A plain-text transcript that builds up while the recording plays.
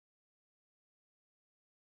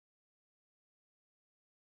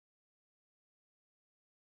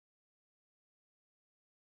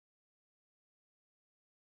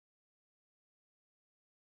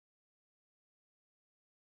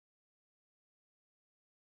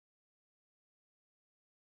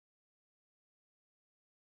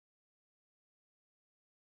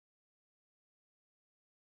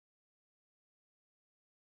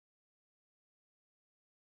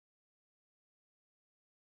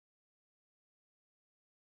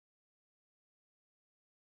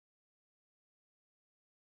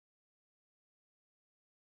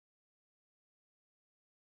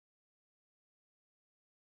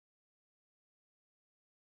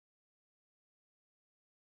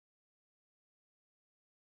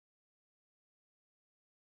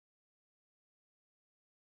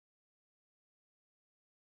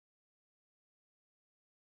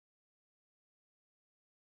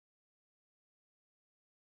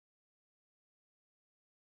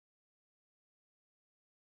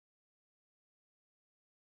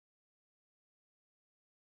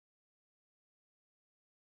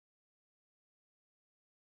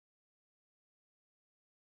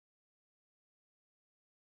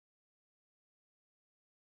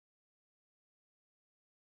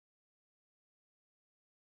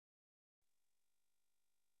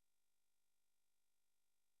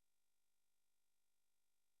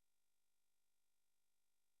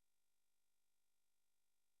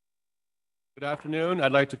Good afternoon.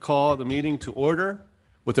 I'd like to call the meeting to order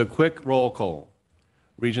with a quick roll call.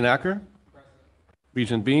 Regent Acker? Present.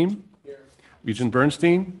 Regent Beam? Here. Regent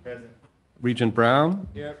Bernstein? Present. Regent Brown?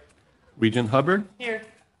 Here. Regent Hubbard? Here.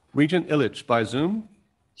 Regent Illich by Zoom?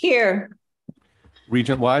 Here.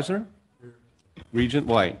 Regent Weiser? Here. Regent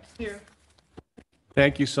White? Here.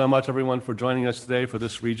 Thank you so much, everyone, for joining us today for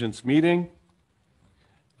this Regents meeting.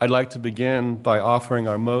 I'd like to begin by offering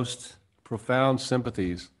our most profound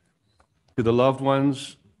sympathies to the loved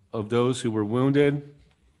ones of those who were wounded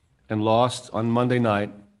and lost on Monday night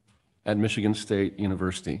at Michigan State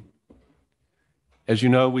University. As you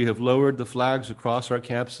know, we have lowered the flags across our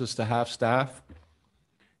campuses to half-staff,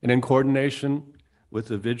 and in coordination with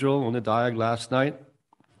the vigil on the Diag last night,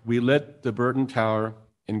 we lit the Burton Tower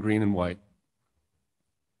in green and white.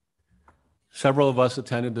 Several of us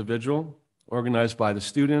attended the vigil, organized by the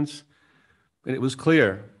students, and it was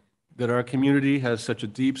clear that our community has such a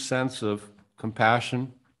deep sense of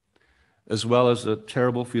compassion, as well as a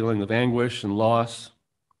terrible feeling of anguish and loss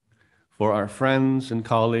for our friends and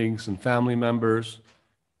colleagues and family members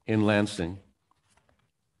in Lansing.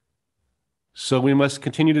 So we must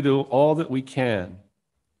continue to do all that we can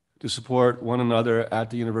to support one another at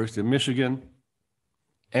the University of Michigan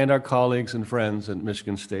and our colleagues and friends at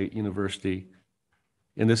Michigan State University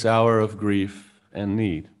in this hour of grief and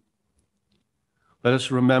need. Let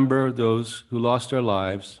us remember those who lost their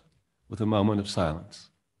lives with a moment of silence.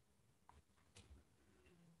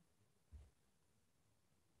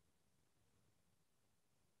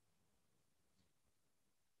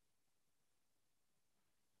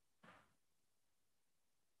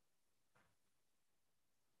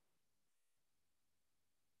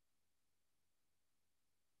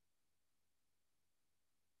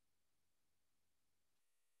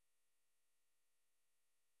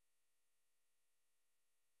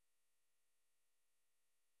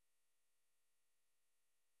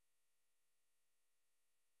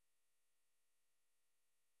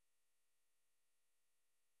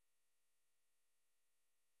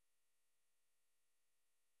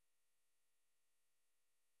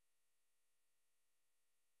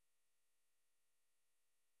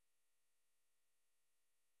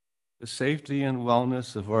 The safety and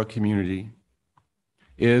wellness of our community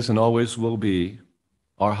is and always will be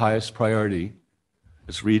our highest priority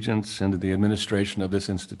as regents and the administration of this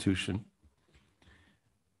institution.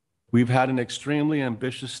 We've had an extremely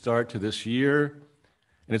ambitious start to this year,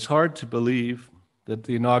 and it's hard to believe that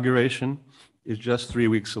the inauguration is just 3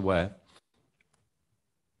 weeks away.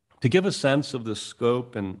 To give a sense of the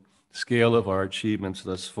scope and scale of our achievements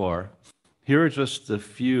thus far, here are just a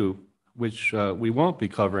few which we won't be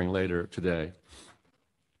covering later today.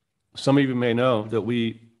 Some of you may know that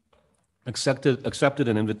we accepted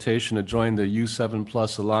an invitation to join the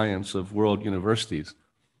U7+ Alliance of World Universities,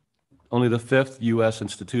 only the 5th U.S.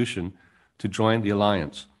 institution to join the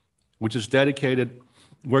alliance, which is dedicated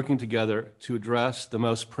working together to address the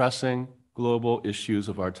most pressing global issues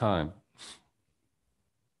of our time.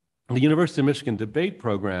 The University of Michigan debate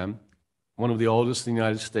program, one of the oldest in the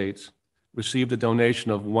United States, received a donation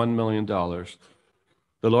of $1 million,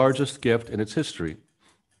 the largest gift in its history.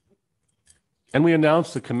 And we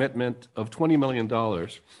announced a commitment of $20 million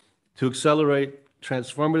to accelerate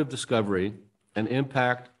transformative discovery and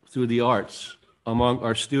impact through the arts among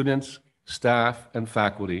our students, staff, and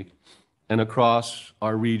faculty, and across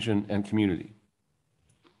our region and community.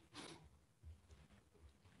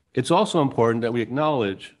 It's also important that we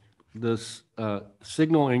acknowledge this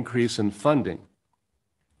signal increase in funding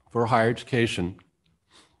for higher education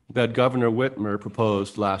that Governor Whitmer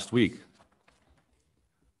proposed last week.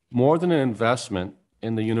 More than an investment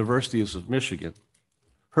in the universities of Michigan,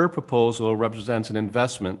 her proposal represents an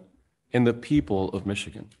investment in the people of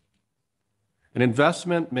Michigan, an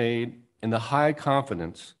investment made in the high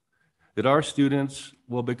confidence that our students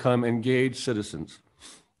will become engaged citizens,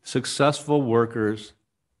 successful workers,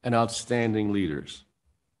 and outstanding leaders.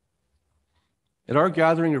 At our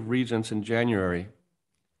gathering of Regents in January,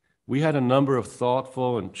 we had a number of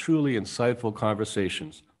thoughtful and truly insightful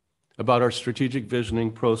conversations about our strategic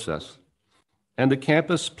visioning process and the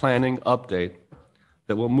campus planning update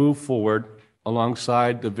that will move forward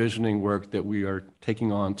alongside the visioning work that we are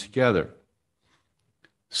taking on together.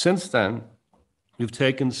 Since then, we've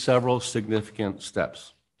taken several significant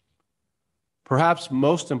steps. Perhaps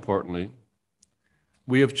most importantly,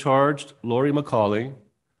 we have charged Lori McCauley,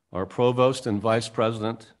 our Provost and Vice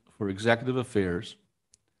President for Executive Affairs,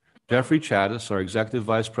 Jeffrey Chattis, our Executive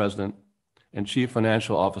Vice President and Chief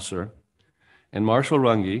Financial Officer, and Marshall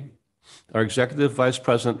Runge, our Executive Vice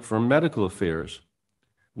President for Medical Affairs,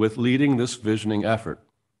 with leading this visioning effort.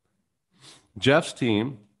 Jeff's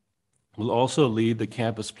team will also lead the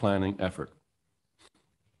campus planning effort.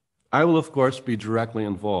 I will, of course, be directly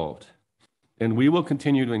involved, and we will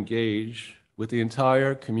continue to engage with the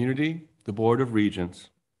entire community, the Board of Regents,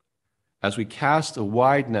 as we cast a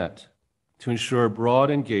wide net to ensure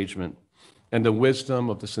broad engagement and the wisdom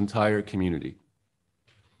of this entire community.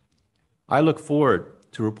 I look forward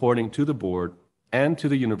to reporting to the board and to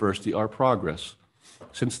the university our progress,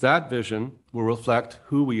 since that vision will reflect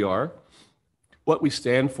who we are, what we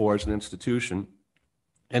stand for as an institution,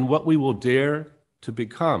 and what we will dare to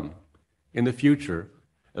become in the future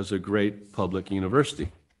as a great public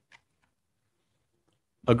university.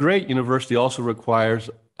 A great university also requires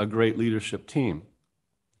a great leadership team.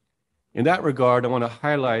 In that regard, I want to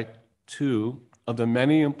highlight two of the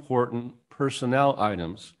many important personnel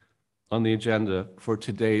items on the agenda for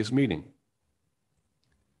today's meeting.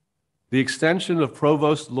 The extension of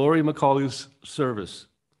Provost Lori McCauley's service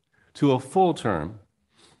to a full term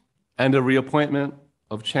and a reappointment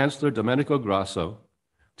of Chancellor Domenico Grasso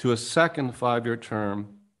to a second 5-year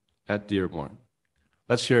term at Dearborn.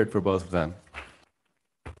 Let's hear it for both of them.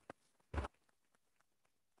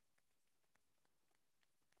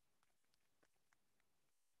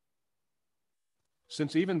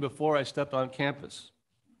 Since even before I stepped on campus,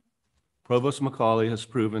 Provost McCauley has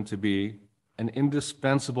proven to be an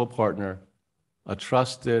indispensable partner, a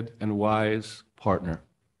trusted and wise partner.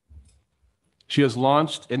 She has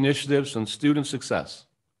launched initiatives on student success,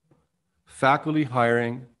 faculty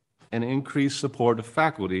hiring, and increased support of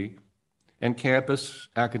faculty and campus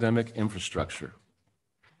academic infrastructure.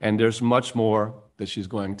 And there's much more that she's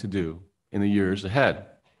going to do in the years ahead.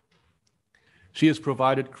 She has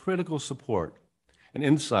provided critical support and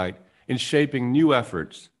insight in shaping new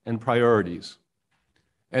efforts and priorities.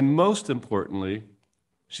 And most importantly,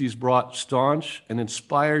 she's brought staunch and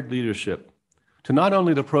inspired leadership to not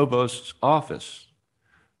only the provost's office,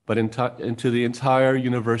 but into the entire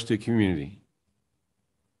university community.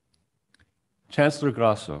 Chancellor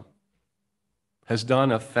Grasso has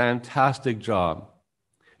done a fantastic job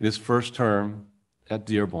in his first term at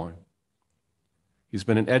Dearborn. He's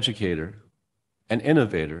been an educator, an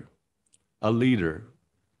innovator, a leader,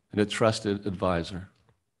 and a trusted advisor.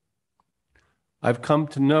 I've come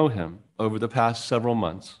to know him over the past several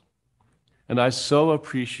months, and I so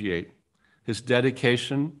appreciate his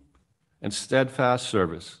dedication and steadfast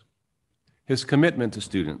service, his commitment to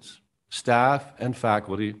students, staff, and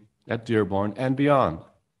faculty at Dearborn and beyond,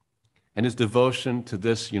 and his devotion to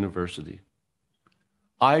this university.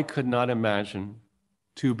 I could not imagine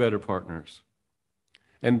two better partners,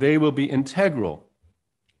 and they will be integral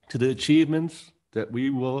to the achievements that we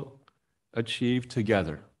will achieve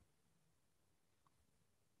together.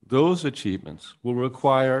 Those achievements will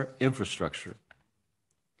require infrastructure.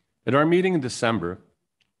 At our meeting in December,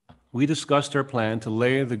 we discussed our plan to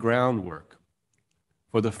lay the groundwork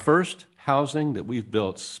for the first housing that we've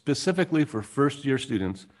built specifically for first-year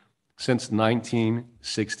students since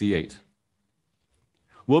 1968.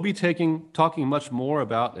 We'll be talking much more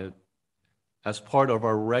about it as part of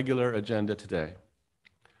our regular agenda today.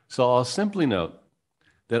 So I'll simply note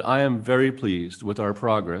that I am very pleased with our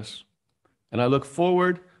progress, and I look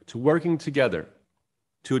forward to working together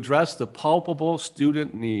to address the palpable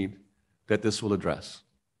student need that this will address.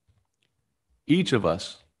 Each of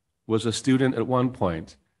us was a student at one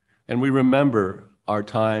point, and we remember our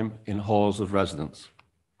time in halls of residence.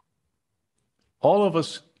 All of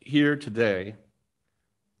us here today,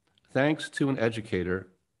 thanks to an educator,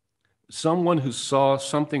 someone who saw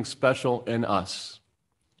something special in us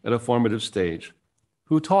at a formative stage,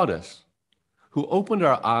 who taught us, who opened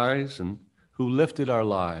our eyes and who lifted our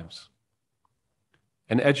lives.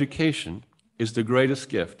 And education is the greatest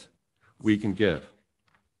gift we can give.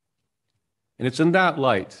 And it's in that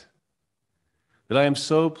light that I am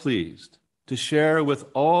so pleased to share with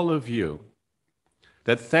all of you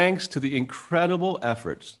that thanks to the incredible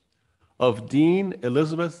efforts of Dean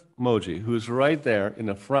Elizabeth Moji, who is right there in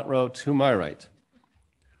the front row to my right,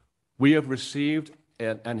 we have received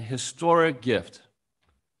an historic gift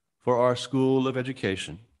for our School of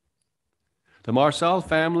Education. The Marcel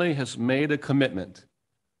family has made a commitment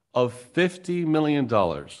of $50 million,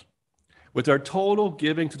 with our total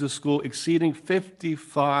giving to the school exceeding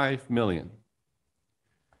 $55 million.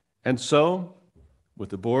 And so, with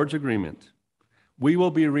the board's agreement, we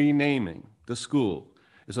will be renaming the school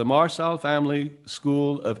as the Marcel Family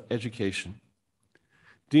School of Education.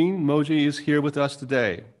 Dean Moji is here with us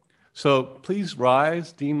today. So please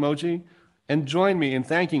rise, Dean Moji, and join me in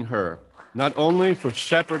thanking her, not only for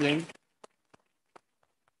shepherding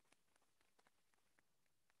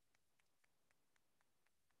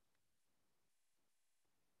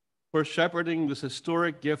for shepherding this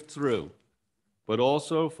historic gift through, but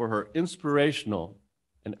also for her inspirational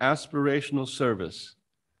and aspirational service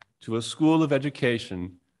to a school of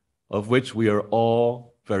education of which we are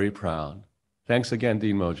all very proud. Thanks again,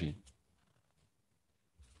 Dean Moji.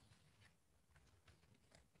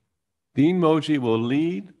 Dean Moji will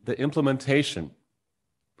lead the implementation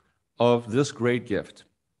of this great gift,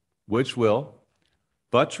 which will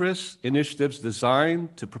buttress initiatives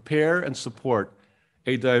designed to prepare and support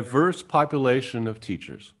a diverse population of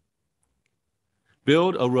teachers,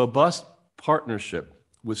 build a robust partnership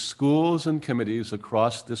with schools and committees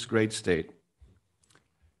across this great state,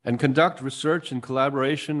 and conduct research in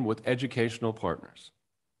collaboration with educational partners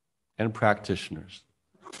and practitioners.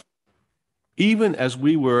 Even as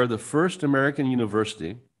we were the first American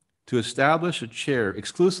university to establish a chair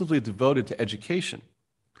exclusively devoted to education,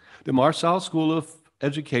 the Marshall School of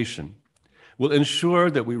Education will ensure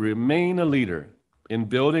that we remain a leader in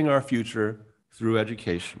building our future through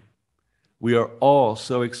education. We are all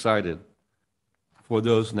so excited for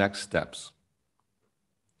those next steps.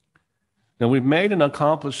 Now, we've made an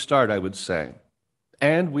accomplished start, I would say,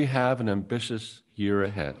 and we have an ambitious year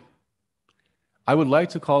ahead. I would like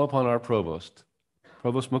to call upon our Provost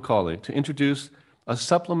Macaulay, to introduce a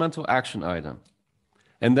supplemental action item,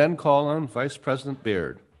 and then call on Vice President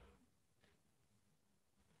Baird.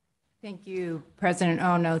 Thank you, President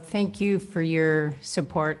Ono. Thank you for your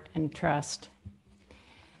support and trust.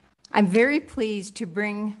 I'm very pleased to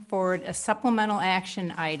bring forward a supplemental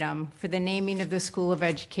action item for the naming of the School of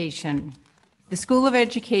Education. The School of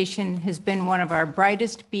Education has been one of our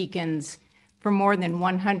brightest beacons for more than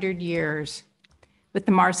 100 years. With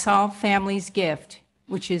the Marshall family's gift,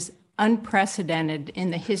 which is unprecedented in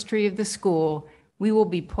the history of the school, we will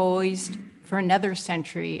be poised for another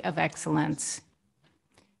century of excellence.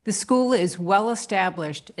 The school is well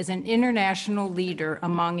established as an international leader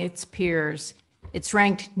among its peers. It's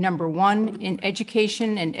ranked #1 in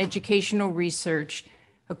education and educational research,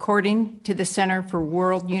 according to the Center for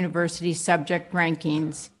World University Subject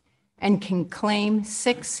Rankings, and can claim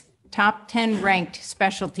 6 top 10 ranked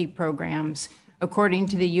specialty programs, according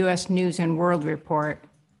to the U.S. News and World Report.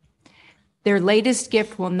 Their latest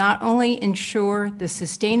gift will not only ensure the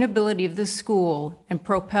sustainability of the school and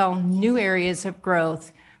propel new areas of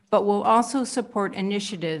growth, but will also support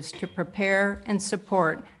initiatives to prepare and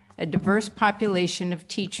support a diverse population of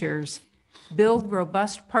teachers, build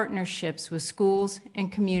robust partnerships with schools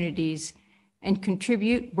and communities, and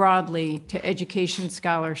contribute broadly to education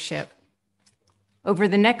scholarship. Over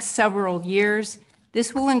the next several years,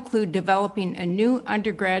 this will include developing a new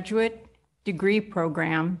undergraduate degree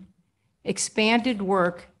program, expanded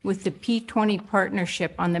work with the P20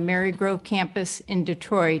 partnership on the Marygrove campus in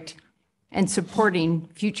Detroit, and supporting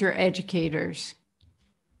future educators.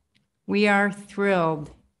 We are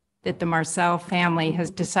thrilled that the Marshall family has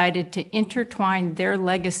decided to intertwine their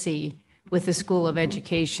legacy with the School of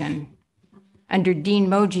Education. Under Dean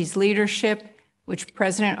Moji's leadership, which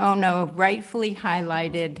President Ono rightfully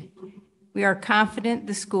highlighted, we are confident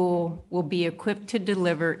the school will be equipped to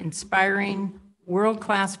deliver inspiring,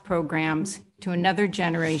 world-class programs to another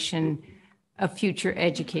generation of future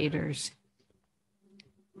educators.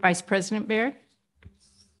 Vice President Baird.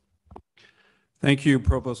 Thank you,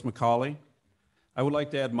 Provost Macaulay. I would like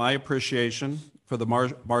to add my appreciation for the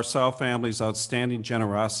Marshall family's outstanding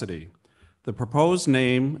generosity. The proposed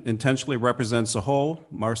name intentionally represents the whole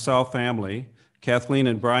Marshall family, Kathleen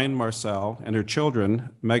and Brian Marshall, and her children,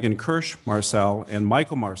 Megan Kirsch Marshall and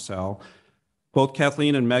Michael Marshall. Both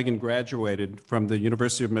Kathleen and Megan graduated from the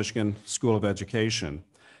University of Michigan School of Education.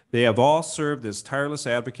 They have all served as tireless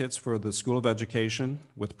advocates for the School of Education,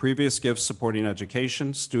 with previous gifts supporting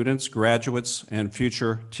education, students, graduates, and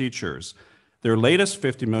future teachers. Their latest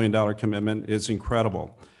 $50 million commitment is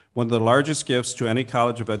incredible, one of the largest gifts to any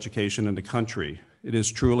college of education in the country. It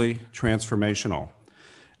is truly transformational.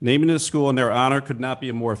 Naming the school in their honor could not be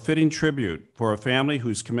a more fitting tribute for a family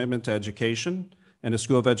whose commitment to education, and the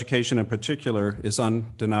School of Education in particular, is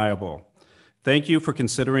undeniable. Thank you for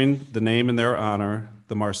considering the name in their honor,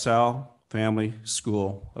 the Marshall Family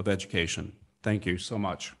School of Education. Thank you so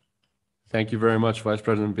much. Thank you very much, Vice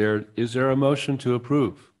President Baird. Is there a motion to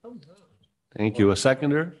approve? Thank you. A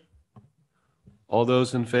seconder? All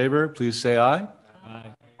those in favor, please say aye.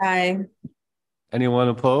 Aye. Aye. Anyone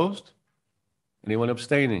opposed? Anyone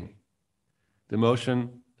abstaining? The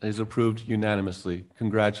motion is approved unanimously.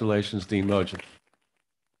 Congratulations, Dean Moji.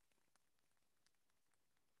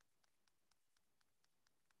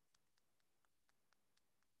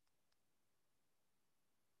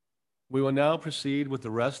 We will now proceed with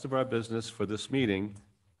the rest of our business for this meeting,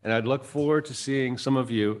 and I'd look forward to seeing some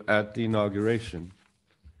of you at the inauguration.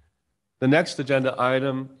 The next agenda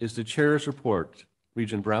item is the chair's report.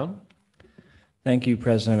 Regent Brown? Thank you,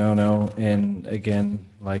 President Ono. And again,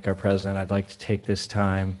 like our president, I'd like to take this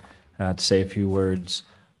time to say a few words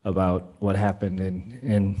about what happened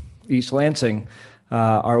in East Lansing.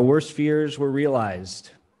 Our worst fears were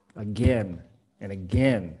realized again and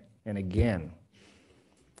again and again.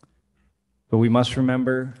 But we must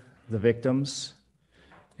remember the victims,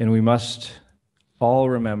 and we must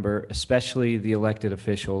all remember, especially the elected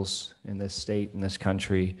officials in this state and this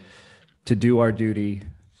country, to do our duty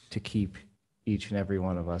to keep each and every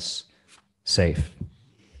one of us safe.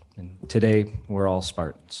 And today, we're all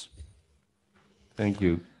Spartans. Thank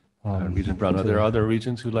you, Regent Brown. Are there other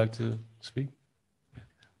regents who'd like to speak?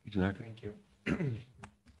 Regent Acker? Thank you.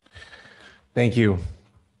 Thank you.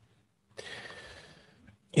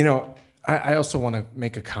 You know, I also want to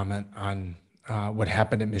make a comment on what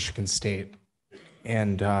happened at Michigan State.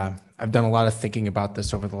 And I've done a lot of thinking about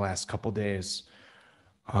this over the last couple days.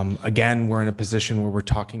 Again, we're in a position where we're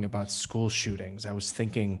talking about school shootings. I was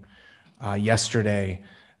thinking yesterday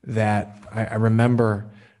that I remember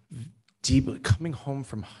deeply coming home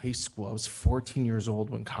from high school. I was 14 years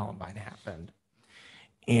old when Columbine happened.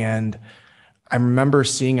 And I remember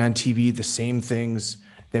seeing on TV the same things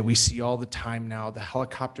that we see all the time now, the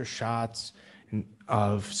helicopter shots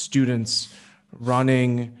of students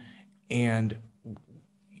running. And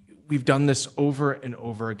we've done this over and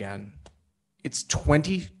over again. It's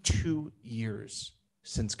 22 years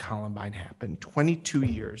since Columbine happened, 22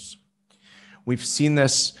 years. We've seen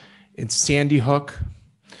this in Sandy Hook.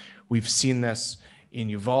 We've seen this in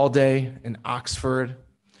Uvalde, in Oxford,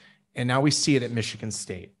 and now we see it at Michigan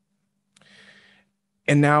State.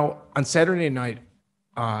 And now on Saturday night,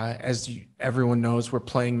 everyone knows, we're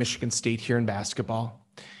playing Michigan State here in basketball,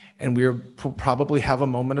 and we'll probably have a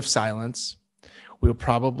moment of silence. We'll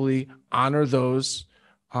probably honor those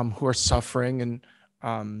who are suffering.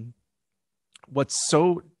 And what's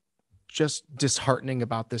so just disheartening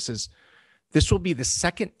about this is this will be the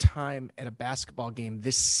second time at a basketball game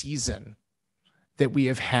this season that we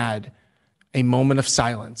have had a moment of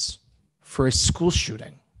silence for a school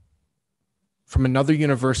shooting from another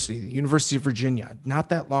university, the University of Virginia, not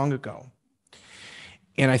that long ago.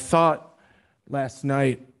 And I thought last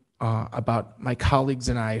night about my colleagues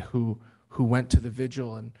and I who went to the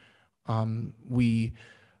vigil, and we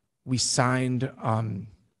signed,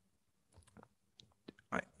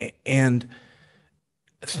 and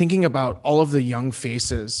thinking about all of the young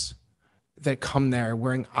faces that come there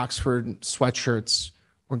wearing Oxford sweatshirts,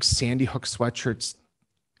 wearing Sandy Hook sweatshirts,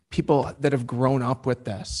 people that have grown up with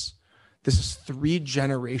this. This is 3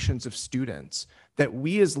 generations of students that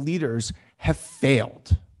we as leaders have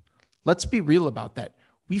failed. Let's be real about that.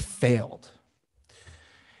 We failed.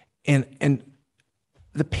 And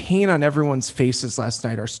the pain on everyone's faces last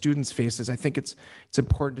night, our students' faces, I think it's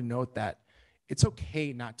important to note that it's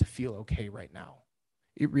okay not to feel okay right now.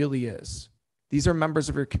 It really is. These are members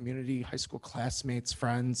of your community, high school classmates,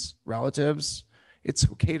 friends, relatives. It's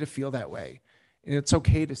okay to feel that way, and it's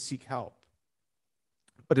okay to seek help.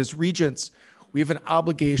 But as regents, we have an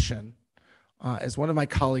obligation, as one of my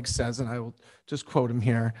colleagues says, and I will just quote him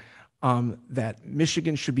here, that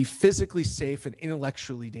Michigan should be physically safe and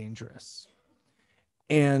intellectually dangerous.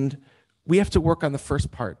 And we have to work on the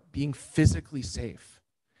first part, being physically safe.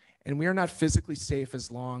 And we are not physically safe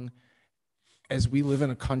as long as we live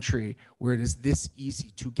in a country where it is this easy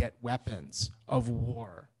to get weapons of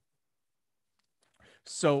war.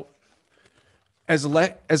 So as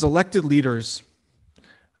elected leaders,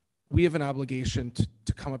 we have an obligation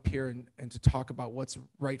to come up here and to talk about what's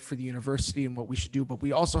right for the university and what we should do, but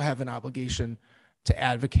we also have an obligation to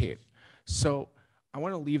advocate. So I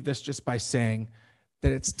want to leave this just by saying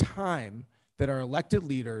that it's time that our elected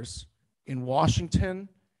leaders in Washington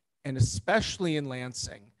and especially in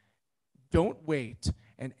Lansing don't wait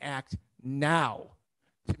and act now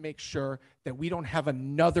to make sure that we don't have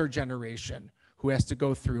another generation who has to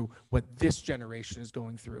go through what this generation is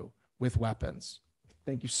going through with weapons.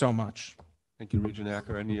 Thank you so much. Thank you, Regent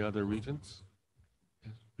Acker. Any other regents?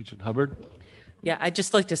 Yes. Regent Hubbard? Yeah, I'd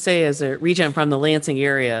just like to say, as a regent from the Lansing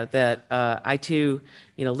area, that I too,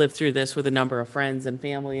 lived through this with a number of friends and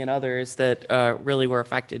family and others that really were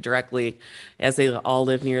affected directly, as they all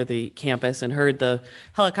live near the campus, and heard the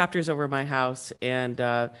helicopters over my house, and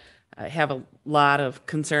I have a lot of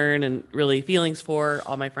concern and really feelings for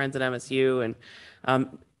all my friends at MSU, and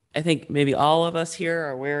I think maybe all of us here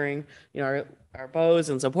are wearing, our bows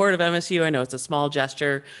in support of MSU. I know it's a small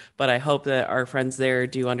gesture, but I hope that our friends there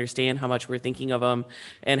do understand how much we're thinking of them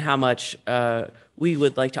and how much we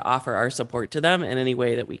would like to offer our support to them in any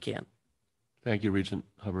way that we can. Thank you, Regent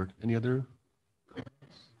Hubbard. Any other?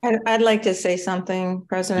 I'd like to say something,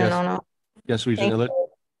 President Yes. Ono. Yes, Regent Thank Illich? you.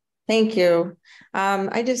 Thank you.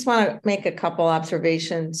 I just want to make a couple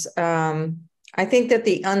observations. I think that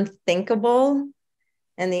the unthinkable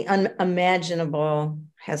and the unimaginable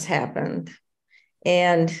has happened,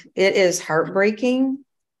 and it is heartbreaking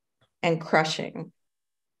and crushing.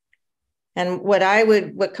 And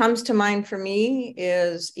what comes to mind for me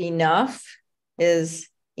is enough is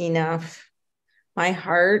enough. My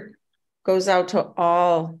heart goes out to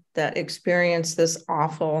all that experience this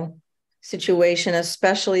awful situation,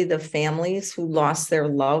 especially the families who lost their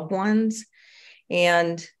loved ones.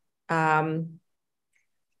 And I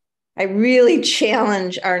really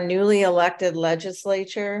challenge our newly elected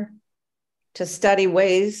legislature to study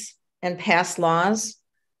ways and pass laws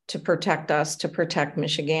to protect us, to protect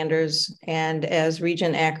Michiganders. And as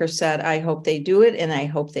Regent Acker said, I hope they do it, and I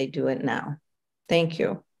hope they do it now. Thank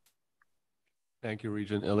you. Thank you,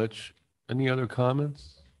 Regent Illich. Any other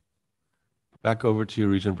comments? Back over to you,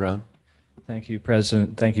 Regent Brown. Thank you,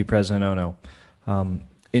 President. Thank you, President Ono.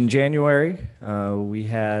 In January, we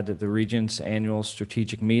had the Regents' annual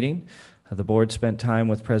strategic meeting. The board spent time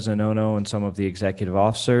with President Ono and some of the executive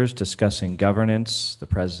officers discussing governance, the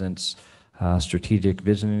president's strategic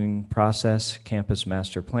visioning process, campus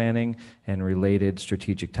master planning, and related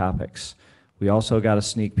strategic topics. We also got a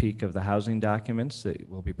sneak peek of the housing documents that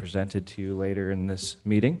will be presented to you later in this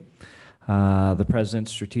meeting. The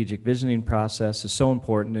president's strategic visioning process is so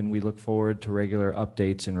important, and we look forward to regular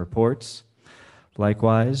updates and reports.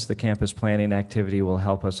 Likewise, the campus planning activity will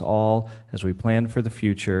help us all as we plan for the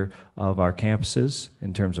future of our campuses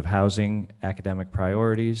in terms of housing, academic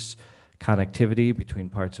priorities, connectivity between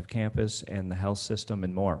parts of campus and the health system,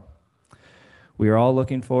 and more. We are all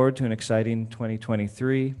looking forward to an exciting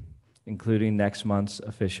 2023, including next month's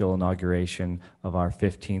official inauguration of our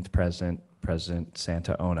 15th president, President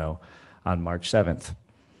Santa Ono, on March 7th.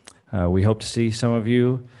 We hope to see some of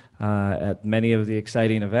you at many of the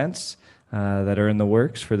exciting events that are in the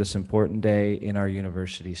works for this important day in our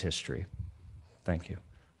university's history. Thank you.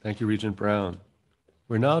 Thank you, Regent Brown.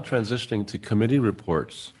 We're now transitioning to committee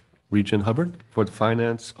reports. Regent Hubbard for the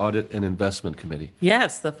Finance, Audit, and Investment Committee.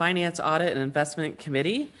 Yes, the Finance, Audit, and Investment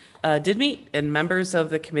Committee did meet, and members of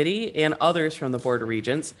the committee and others from the Board of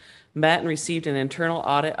Regents met and received an internal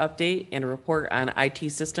audit update and a report on IT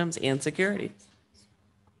systems and security.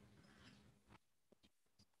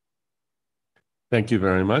 Thank you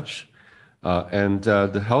very much.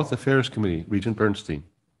 The Health Affairs Committee, Regent Bernstein.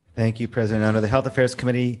 Thank you, President Ono. The Health Affairs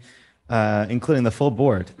Committee, including the full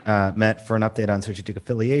board, met for an update on strategic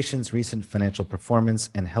affiliations, recent financial performance,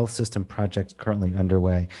 and health system projects currently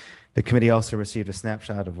underway. The committee also received a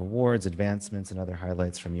snapshot of awards, advancements, and other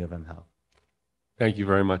highlights from U of M Health. Thank you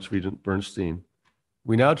very much, Regent Bernstein.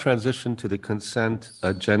 We now transition to the consent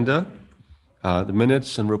agenda. The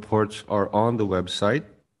minutes and reports are on the website.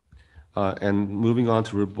 And moving on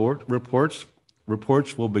to reports.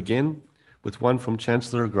 Reports will begin with one from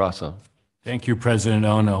Chancellor Grasso. Thank you, President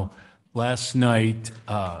Ono. Last night,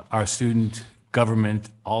 our student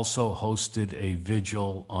government also hosted a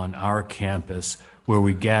vigil on our campus where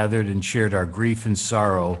we gathered and shared our grief and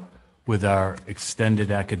sorrow with our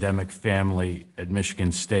extended academic family at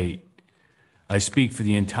Michigan State. I speak for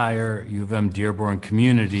the entire U of M Dearborn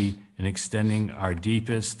community in extending our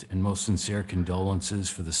deepest and most sincere condolences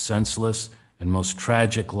for the senseless and most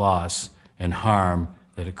tragic loss and harm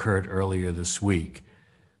that occurred earlier this week.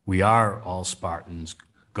 We are all Spartans.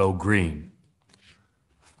 Go green.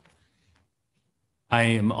 I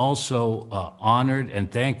am also honored and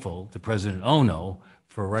thankful to President Ono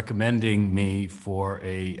for recommending me for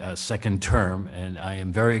a second term, and I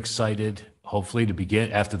am very excited, hopefully, to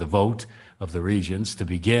begin, after the vote of the Regents, to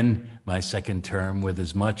begin my second term with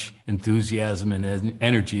as much enthusiasm and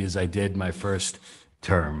energy as I did my first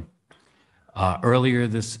term. Earlier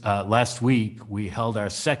this last week, we held our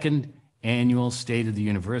second annual State of the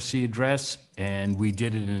University address, and we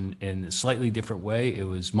did it in a slightly different way. It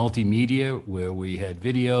was multimedia, where we had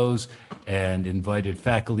videos and invited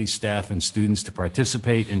faculty, staff, and students to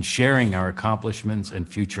participate in sharing our accomplishments and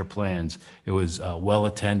future plans. It was well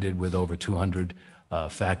attended with over 200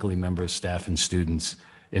 faculty members, staff, and students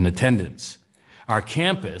in attendance. Our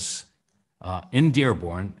campus in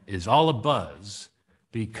Dearborn is all abuzz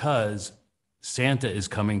because Santa is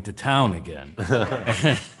coming to town again.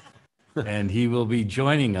 And he will be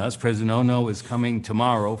joining us. President Ono is coming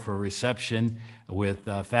tomorrow for a reception with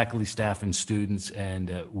faculty, staff, and students,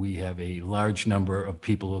 and we have a large number of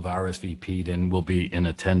people who have RSVP'd and will be in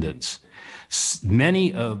attendance.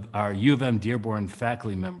 Many of our U of M Dearborn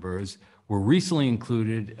faculty members were recently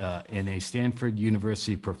included in a Stanford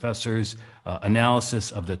University professor's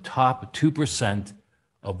analysis of the top 2%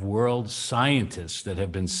 of world scientists that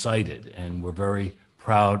have been cited, and we're very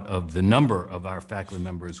proud of the number of our faculty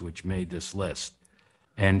members which made this list.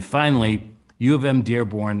 And finally, U of M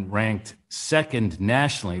Dearborn ranked second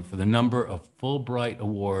nationally for the number of Fulbright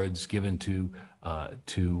awards given to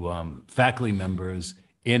faculty members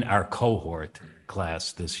in our cohort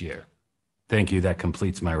class this year. Thank you. That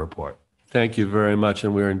completes my report. Thank you very much,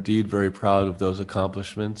 and we're indeed very proud of those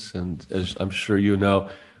accomplishments. And as I'm sure you know,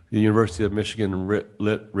 the University of Michigan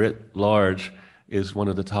writ large is one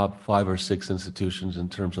of the top 5 or 6 institutions in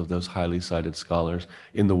terms of those highly cited scholars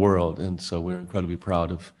in the world. And so we're incredibly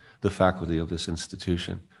proud of the faculty of this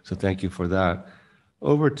institution. So thank you for that.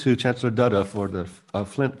 Over to Chancellor Dutta for the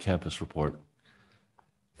Flint campus report.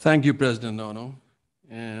 Thank you, President Ono.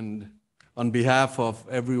 And on behalf of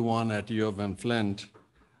everyone at U of M Flint,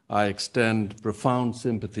 I extend profound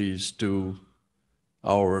sympathies to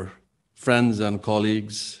our friends and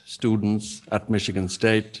colleagues, students at Michigan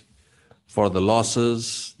State for the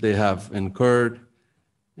losses they have incurred,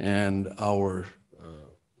 and our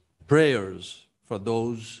prayers for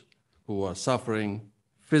those who are suffering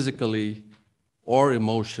physically or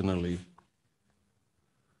emotionally.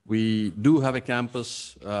 We do have a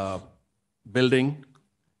campus building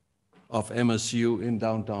of MSU in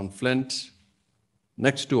downtown Flint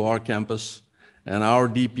next to our campus, and our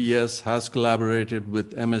DPS has collaborated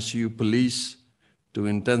with MSU police to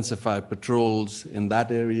intensify patrols in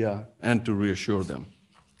that area and to reassure them.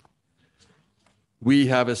 We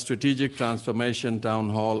have a strategic transformation town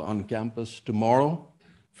hall on campus tomorrow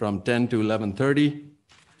from 10 to 11:30.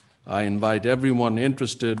 I invite everyone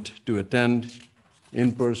interested to attend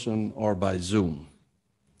in person or by Zoom.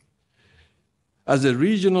 As a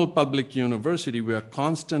regional public university, we are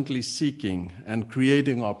constantly seeking and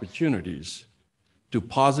creating opportunities to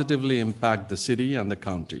positively impact the city and the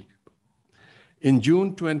county. In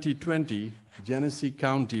June 2020, Genesee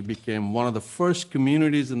County became one of the first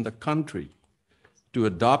communities in the country to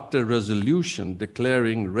adopt a resolution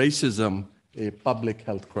declaring racism a public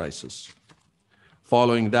health crisis.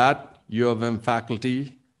 Following that, U of M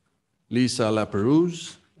faculty Lisa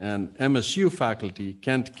Laperouse and MSU faculty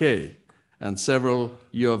Kent Kay and several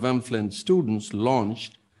U of M Flint students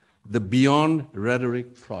launched the Beyond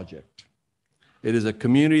Rhetoric Project. It is a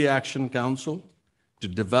community action council to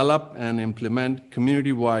develop and implement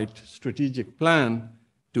community-wide strategic plan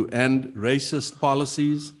to end racist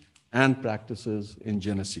policies and practices in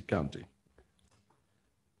Genesee County.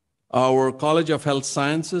 Our College of Health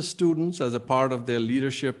Sciences students, as a part of their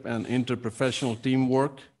leadership and interprofessional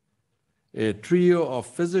teamwork, a trio of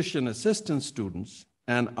physician assistant students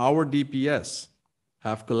and our DPS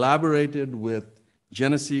have collaborated with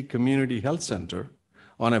Genesee Community Health Center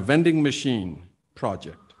on a vending machine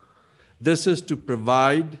project. This is to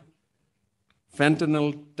provide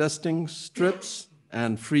fentanyl testing strips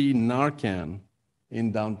and free Narcan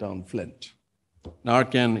in downtown Flint.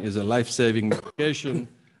 Narcan is a life-saving medication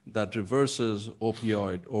that reverses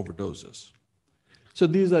opioid overdoses. So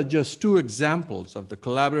these are just 2 examples of the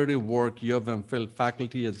collaborative work U of M Flint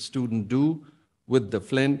faculty and students do with the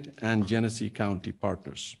Flint and Genesee County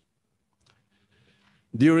partners.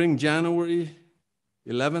 During January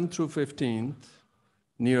 11th through 15th,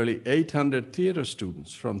 nearly 800 theater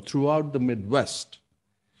students from throughout the Midwest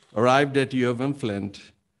arrived at U of M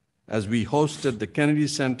Flint as we hosted the Kennedy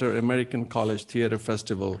Center American College Theater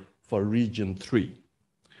Festival for Region 3.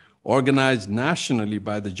 Organized nationally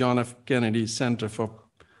by the John F. Kennedy Center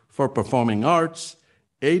for Performing Arts,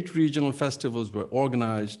 8 regional festivals were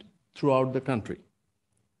organized throughout the country.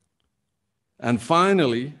 And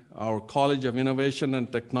finally, our College of Innovation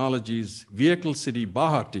and Technology's Vehicle City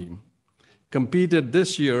Baja team competed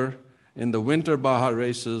this year in the Winter Baja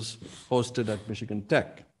races hosted at Michigan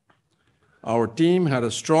Tech. Our team had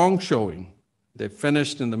a strong showing. They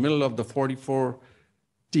finished in the middle of the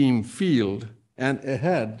 44-team field and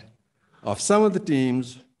ahead of some of the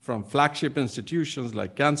teams from flagship institutions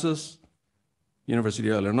like Kansas, University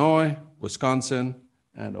of Illinois, Wisconsin,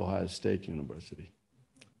 and Ohio State University.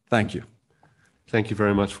 Thank you. Thank you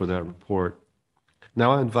very much for that report.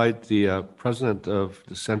 Now I invite the president of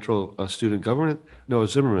the Central Student Government, Noah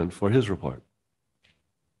Zimmerman, for his report.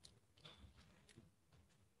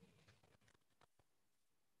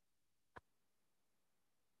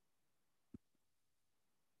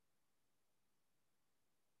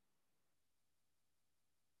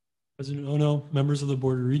 President Ono, members of the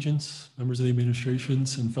Board of Regents, members of the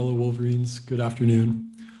administrations, and fellow Wolverines, good afternoon.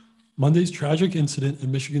 Monday's tragic incident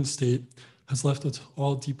in Michigan State has left us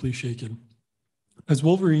all deeply shaken. As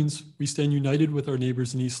Wolverines, we stand united with our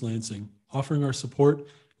neighbors in East Lansing, offering our support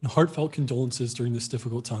and heartfelt condolences during this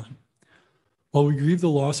difficult time. While we grieve the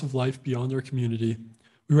loss of life beyond our community,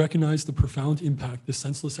 We recognize the profound impact this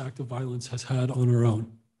senseless act of violence has had on our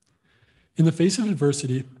own. In the face of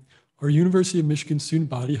adversity, our University of Michigan student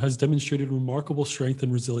body has demonstrated remarkable strength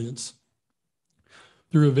and resilience.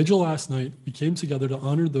 Through a vigil last night, we came together to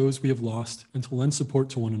honor those we have lost and to lend support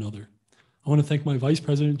to one another. I want to thank my Vice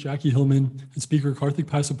President, Jackie Hillman, and Speaker Karthik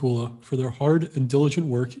Pasapula for their hard and diligent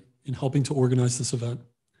work in helping to organize this event.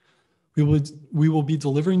 We will be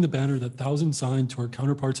delivering the banner that thousands signed to our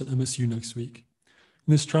counterparts at MSU next week.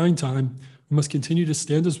 In this trying time, we must continue to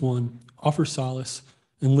stand as one, offer solace,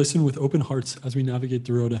 and listen with open hearts as we navigate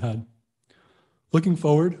the road ahead. Looking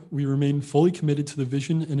forward, we remain fully committed to the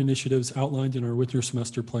vision and initiatives outlined in our winter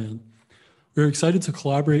semester plan. We are excited to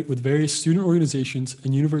collaborate with various student organizations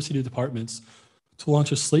and university departments to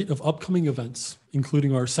launch a slate of upcoming events,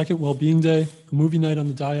 including our second Wellbeing Day, a movie night on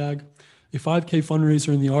the Diag, a 5K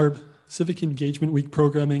fundraiser in the ARB, Civic Engagement Week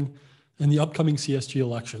programming, and the upcoming CSG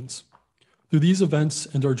elections. Through these events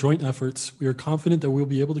and our joint efforts, we are confident that we will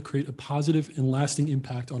be able to create a positive and lasting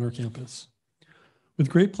impact on our campus. With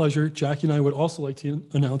great pleasure, Jackie and I would also like to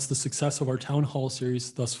announce the success of our Town Hall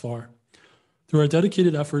series thus far. Through our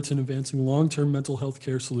dedicated efforts in advancing long-term mental health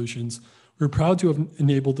care solutions, we're proud to have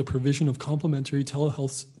enabled the provision of complementary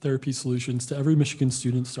telehealth therapy solutions to every Michigan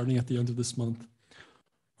student starting at the end of this month.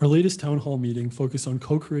 Our latest town hall meeting focused on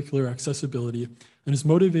co-curricular accessibility and has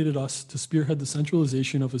motivated us to spearhead the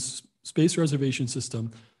centralization of a space reservation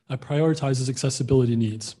system that prioritizes accessibility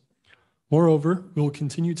needs. Moreover, we will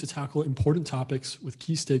continue to tackle important topics with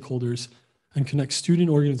key stakeholders and connect student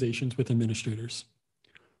organizations with administrators.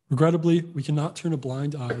 Regrettably, we cannot turn a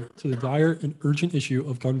blind eye to the dire and urgent issue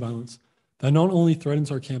of gun violence that not only threatens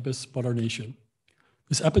our campus, but our nation.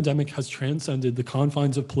 This epidemic has transcended the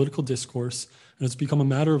confines of political discourse and has become a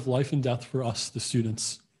matter of life and death for us, the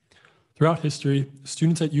students. Throughout history,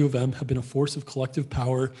 students at U of M have been a force of collective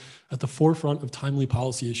power at the forefront of timely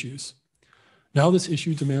policy issues. Now this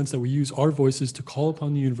issue demands that we use our voices to call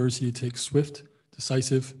upon the university to take swift,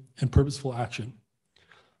 decisive, and purposeful action.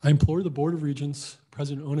 I implore the Board of Regents,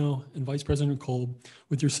 President Ono, and Vice President Kolb,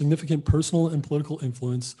 with your significant personal and political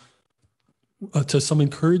influence, to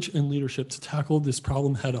summon courage and leadership to tackle this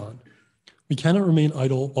problem head on. We cannot remain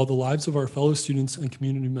idle while the lives of our fellow students and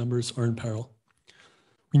community members are in peril.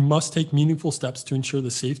 We must take meaningful steps to ensure the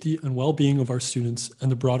safety and well-being of our students and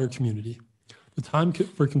the broader community. The time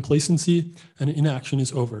for complacency and inaction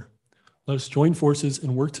is over. Let us join forces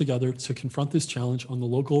and work together to confront this challenge on the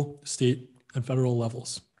local, state, and federal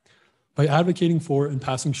levels. By advocating for and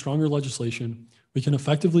passing stronger legislation, we can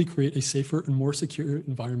effectively create a safer and more secure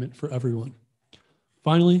environment for everyone.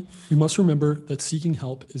 Finally, we must remember that seeking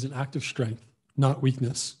help is an act of strength, not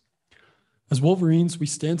weakness. As Wolverines, we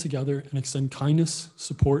stand together and extend kindness,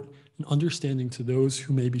 support, and understanding to those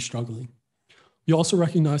who may be struggling. We also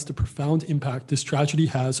recognize the profound impact this tragedy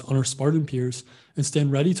has on our Spartan peers and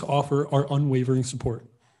stand ready to offer our unwavering support.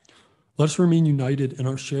 Let us remain united in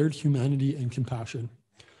our shared humanity and compassion,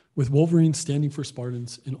 with Wolverines standing for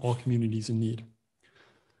Spartans in all communities in need.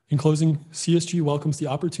 In closing, CSG welcomes the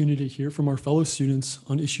opportunity to hear from our fellow students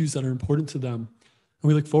on issues that are important to them, and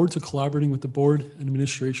we look forward to collaborating with the board and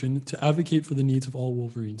administration to advocate for the needs of all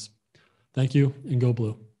Wolverines. Thank you, and go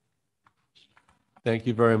Blue. Thank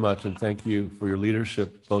you very much, and thank you for your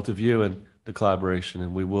leadership, both of you, and the collaboration,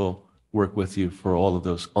 and we will work with you for all of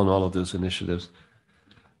those initiatives.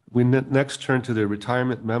 We next turn to the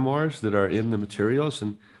retirement memoirs that are in the materials,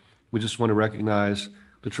 and we just want to recognize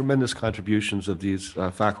the tremendous contributions of these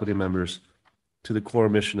faculty members to the core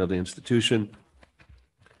mission of the institution.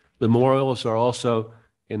 The memorials are also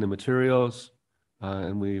in the materials,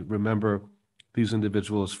 and we remember these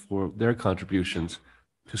individuals for their contributions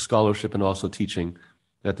to scholarship and also teaching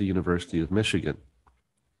at the University of Michigan.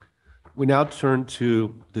 We now turn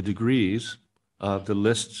to the degrees, the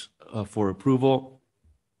lists for approval.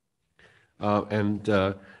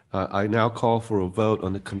 I now call for a vote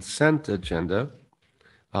on the consent agenda.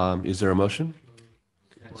 Is there a motion?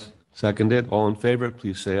 Yes. Seconded. All in favor,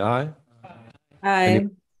 please say aye. Aye.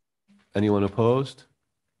 Anyone opposed?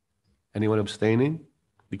 Anyone abstaining?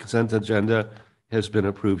 The consent agenda has been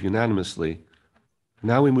approved unanimously.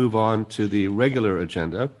 Now we move on to the regular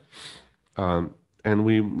agenda, and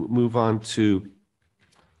we move on to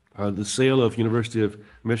the sale of University of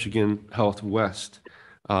Michigan Health West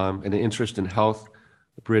and the interest in Health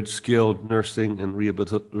Bridge Skilled Nursing and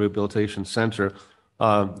Rehabilitation Center.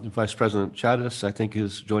 Vice President Chattis, I think,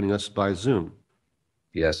 is joining us by Zoom.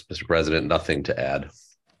 Yes, Mr. President, nothing to add.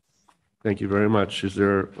 Thank you very much. Is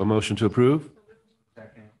there a motion to approve?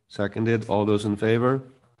 Second. Seconded. All those in favor?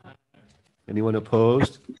 Anyone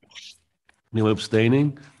opposed? Anyone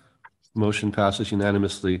abstaining? Motion passes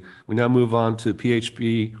unanimously. We now move on to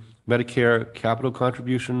PHB Medicare Capital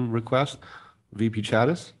Contribution Request. VP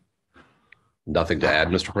Chattis? Nothing to add,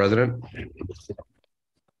 Mr. President.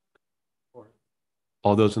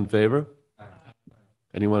 All those in favor?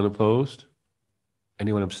 Anyone opposed?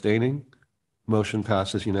 Anyone abstaining? Motion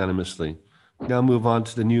passes unanimously. Now move on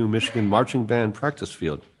to the new Michigan Marching Band Practice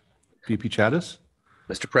Field. VP Chattis?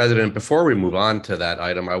 Mr. President, before we move on to that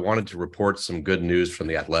item, I wanted to report some good news from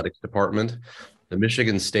the athletics department. The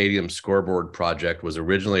Michigan Stadium scoreboard project was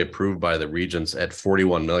originally approved by the Regents at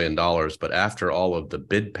 $41 million, but after all of the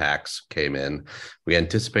bid packs came in, we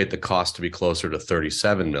anticipate the cost to be closer to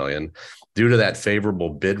 $37 million. Due to that favorable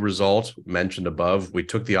bid result mentioned above, we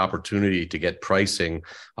took the opportunity to get pricing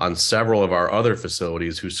on several of our other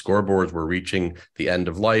facilities whose scoreboards were reaching the end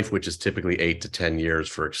of life, which is typically 8 to 10 years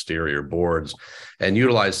for exterior boards, and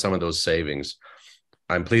utilize some of those savings.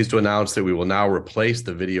 I'm pleased to announce that we will now replace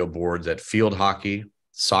the video boards at field hockey,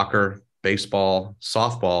 soccer, baseball,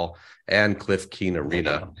 softball, and Cliff Keen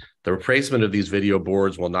Arena. The replacement of these video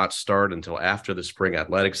boards will not start until after the spring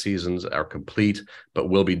athletic seasons are complete, but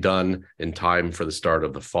will be done in time for the start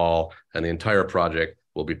of the fall, and the entire project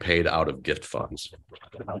will be paid out of gift funds.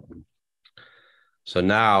 So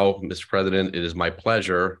now, Mr. President, it is my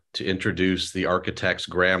pleasure to introduce the architects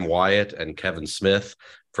Graham Wyatt and Kevin Smith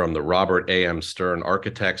from the Robert A.M. Stern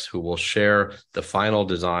Architects, who will share the final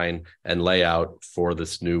design and layout for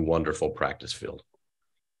this new wonderful practice field.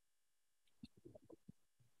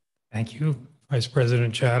 Thank you, Vice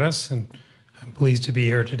President Chattis, and I'm pleased to be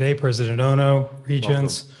here today. President Ono,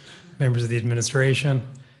 Regents, members of the administration,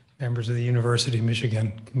 members of the University of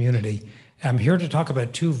Michigan community. I'm here to talk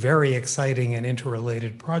about two very exciting and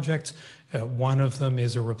interrelated projects. One of them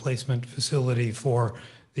is a replacement facility for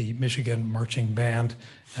the Michigan Marching Band,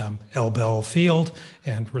 Bell Field,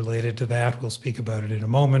 and related to that, we'll speak about it in a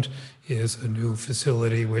moment, is a new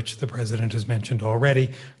facility which the President has mentioned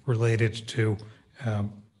already related to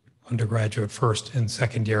undergraduate first and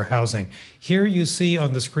second year housing. Here you see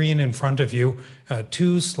on the screen in front of you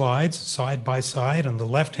two slides side by side. On the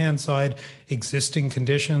left-hand side, existing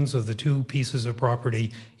conditions of the two pieces of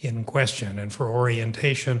property in question. And for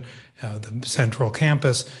orientation, the central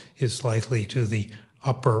campus is slightly to the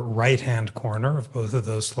upper right-hand corner of both of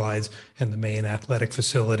those slides, and the main athletic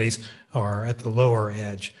facilities are at the lower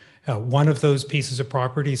edge. One of those pieces of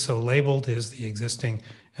property, so labeled, is the existing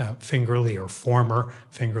Fingerly or former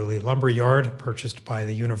Fingerly Lumberyard purchased by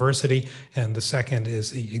the university, and the second is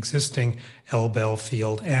the existing Bell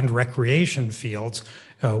Field and recreation fields,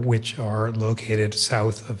 which are located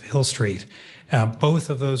south of Hill Street. Both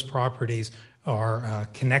of those properties are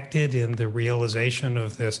connected in the realization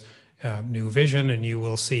of this new vision, and you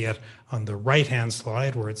will see it on the right-hand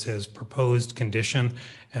slide where it says proposed condition.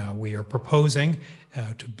 We are proposing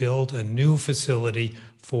to build a new facility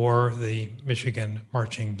for the Michigan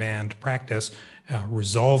Marching Band practice,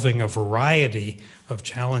 resolving a variety of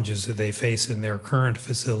challenges that they face in their current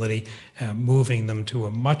facility, moving them to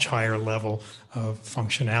a much higher level of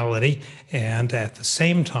functionality, and at the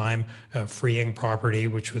same time, freeing property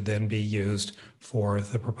which would then be used for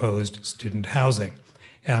the proposed student housing.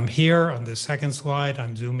 Here on the second slide,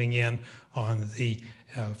 I'm zooming in on the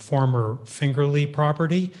former Fingerly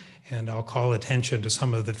property, and I'll call attention to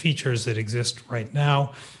some of the features that exist right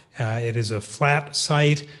now. It is a flat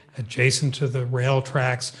site adjacent to the rail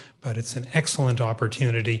tracks, but it's an excellent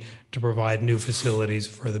opportunity to provide new facilities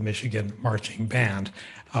for the Michigan Marching Band.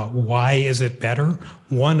 Why is it better?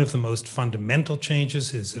 One of the most fundamental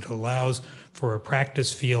changes is it allows for a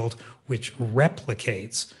practice field which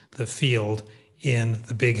replicates the field in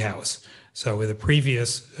the big house. So the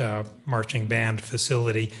previous marching band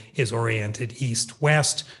facility is oriented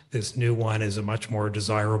east-west. This new one is a much more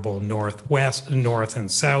desirable northwest, north and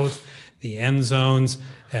south. The end zones,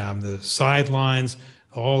 the sidelines,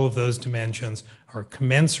 all of those dimensions are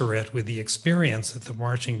commensurate with the experience that the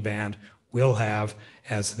marching band will have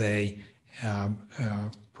as they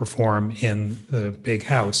perform in the big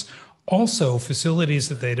house. Also, facilities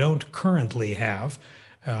that they don't currently have,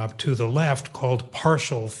 to the left, called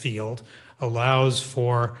partial field, allows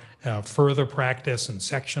for further practice and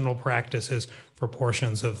sectional practices for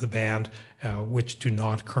portions of the band which do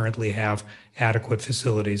not currently have adequate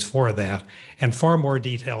facilities for that. And far more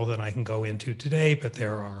detail than I can go into today, but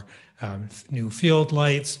there are new field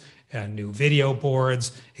lights, new video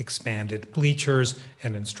boards, expanded bleachers,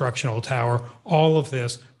 an instructional tower, all of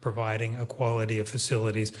this providing a quality of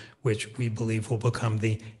facilities which we believe will become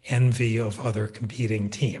the envy of other competing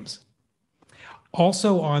teams.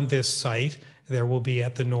 Also on this site, there will be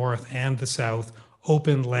at the north and the south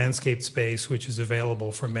open landscape space which is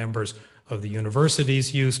available for members of the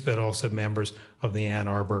university's use, but also members of the Ann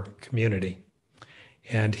Arbor community.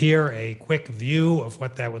 And here, a quick view of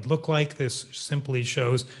what that would look like. This simply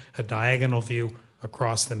shows a diagonal view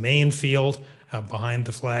across the main field. Behind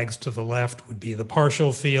the flags to the left would be the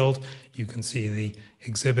partial field. You can see the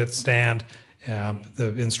exhibit stand,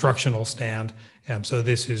 the instructional stand. So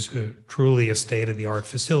this is truly a state-of-the-art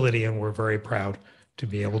facility, and we're very proud to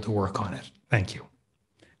be able to work on it. Thank you.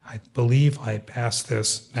 I believe I pass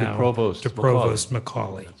this now to Provost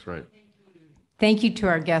Macaulay. That's right. Thank you to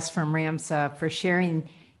our guests from RAMSA for sharing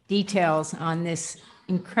details on this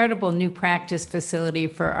incredible new practice facility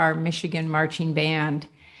for our Michigan Marching Band.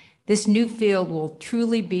 This new field will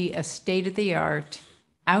truly be a state-of-the-art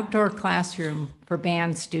outdoor classroom for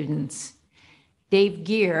band students. Dave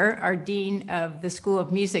Gear, our Dean of the School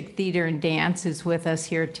of Music, Theater, and Dance, is with us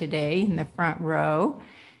here today in the front row,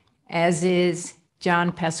 as is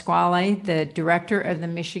John Pasquale, the Director of the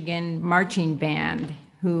Michigan Marching Band,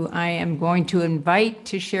 who I am going to invite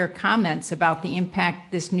to share comments about the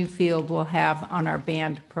impact this new field will have on our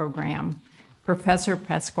band program. Professor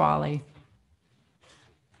Pasquale.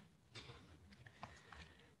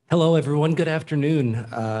 Hello, everyone. Good afternoon.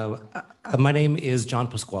 My name is John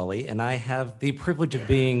Pasquale, and I have the privilege of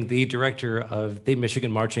being the director of the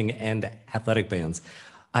Michigan Marching and Athletic Bands.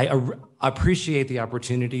 I appreciate the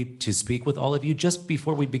opportunity to speak with all of you. Just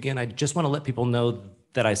before we begin, I just want to let people know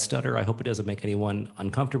that I stutter. I hope it doesn't make anyone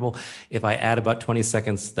uncomfortable. If I add about 20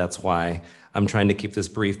 seconds, that's why I'm trying to keep this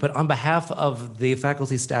brief. But on behalf of the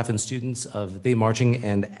faculty, staff, and students of the Marching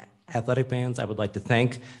and Athletic Bands, I would like to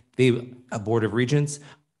thank the Board of Regents,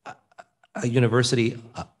 university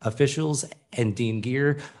officials, and Dean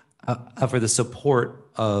Gear for the support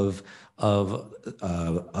of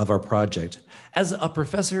our project. As a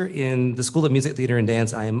professor in the School of Music, Theater, and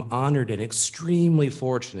Dance, I am honored and extremely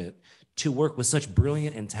fortunate to work with such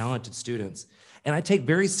brilliant and talented students. And I take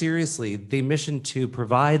very seriously the mission to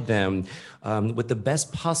provide them with the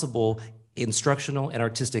best possible instructional and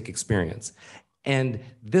artistic experience. And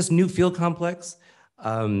this new field complex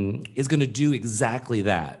is going to do exactly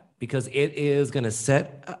that, because it is going to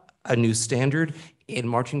set a new standard in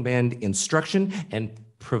marching band instruction and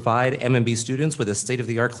provide MMB students with a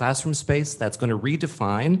state-of-the-art classroom space that's going to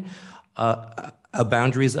redefine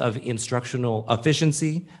boundaries of instructional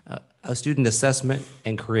efficiency, student assessment,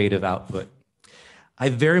 and creative output. I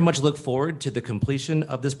very much look forward to the completion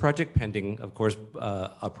of this project, pending, of course,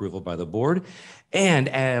 approval by the board, and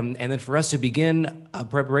then for us to begin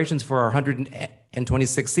preparations for our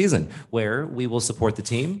 126th season, where we will support the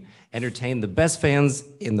team, entertain the best fans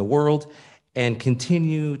in the world, and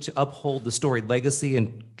continue to uphold the storied legacy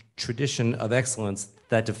and tradition of excellence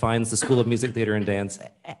that defines the School of Music, Theater, and Dance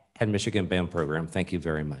and Michigan Band Program. Thank you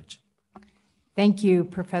very much. Thank you,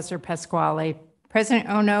 Professor Pasquale. President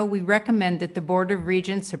Ono, we recommend that the Board of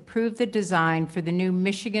Regents approve the design for the new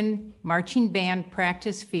Michigan Marching Band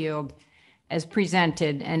practice field as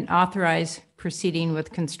presented and authorize proceeding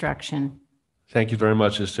with construction. Thank you very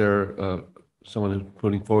much. Is there someone who's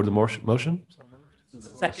putting forward the motion?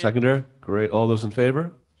 Seconder? Great. All those in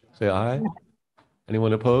favor, say aye.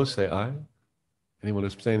 Anyone opposed, say aye. Anyone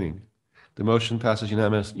abstaining? The motion passes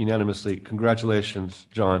unanimously. Congratulations,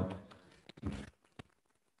 John.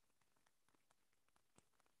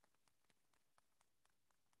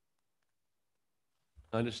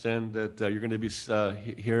 I understand that you're going to be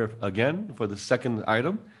here again for the second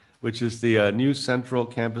item, which is the new Central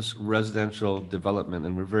Campus Residential Development,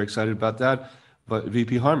 and we're very excited about that. But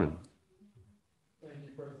VP Harmon. Thank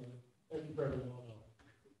you, President. Thank you, President.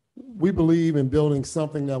 We believe in building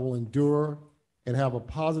something that will endure and have a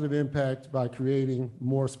positive impact by creating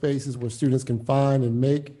more spaces where students can find and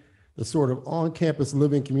make the sort of on-campus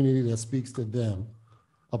living community that speaks to them,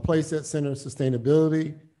 a place that centers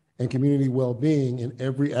sustainability and community well-being in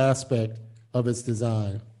every aspect of its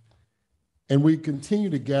design. And we continue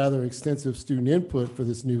to gather extensive student input for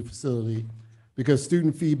this new facility because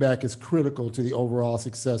student feedback is critical to the overall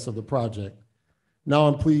success of the project. Now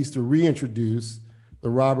I'm pleased to reintroduce the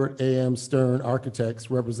Robert A.M. Stern Architects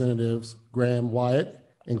representatives, Graham Wyatt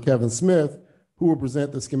and Kevin Smith, who will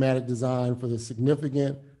present the schematic design for the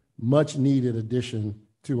significant, much-needed addition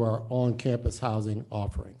to our on-campus housing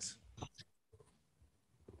offerings.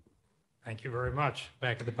 Thank you very much.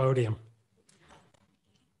 Back at the podium.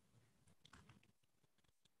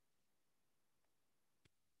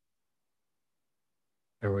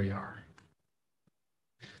 There we are.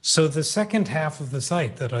 So the second half of the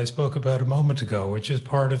site that I spoke about a moment ago, which is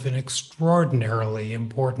part of an extraordinarily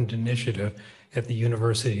important initiative at the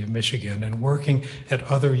University of Michigan and working at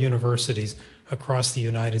other universities across the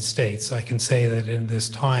United States, I can say that in this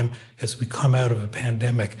time, as we come out of a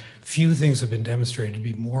pandemic, few things have been demonstrated to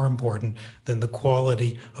be more important than the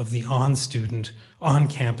quality of the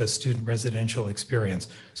on-campus student residential experience.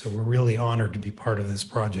 So we're really honored to be part of this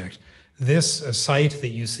project. This site that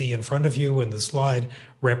you see in front of you in the slide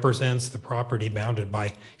represents the property bounded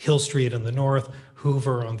by Hill Street on the north,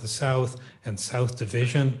 Hoover on the south, and South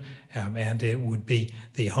Division. And it would be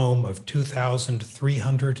the home of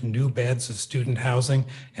 2,300 new beds of student housing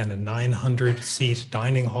and a 900-seat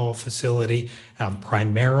dining hall facility,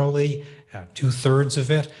 primarily 2/3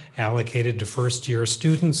 of it allocated to first-year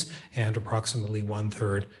students and approximately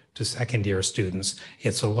 1/3 to second-year students.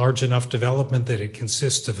 It's a large enough development that it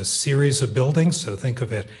consists of a series of buildings, so think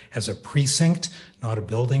of it as a precinct, not a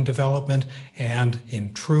building development. And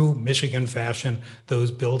in true Michigan fashion,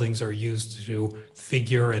 those buildings are used to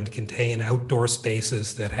figure and contain outdoor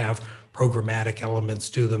spaces that have programmatic elements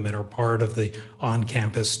to them and are part of the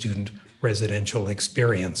on-campus student residential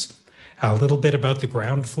experience. A little bit about the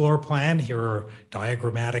ground floor plan. Here are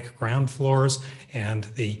diagrammatic ground floors, and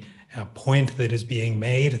the point that is being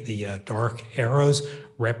made, the dark arrows,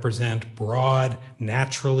 represent broad,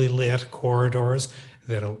 naturally lit corridors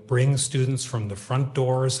that'll bring students from the front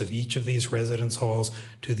doors of each of these residence halls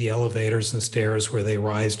to the elevators and stairs where they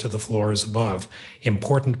rise to the floors above.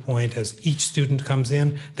 Important point, as each student comes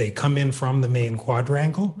in, they come in from the main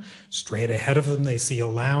quadrangle. Straight ahead of them, they see a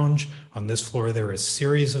lounge. On this floor, there are a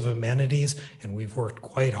series of amenities, and we've worked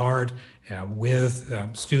quite hard with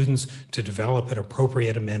students to develop an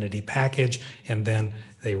appropriate amenity package, and then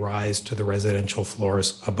they rise to the residential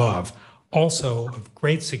floors above. Also of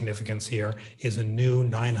great significance here is a new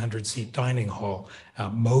 900-seat dining hall.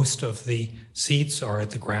 Most of the seats are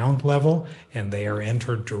at the ground level, and they are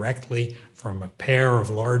entered directly from a pair of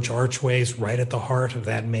large archways right at the heart of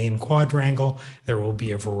that main quadrangle. There will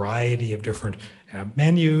be a variety of different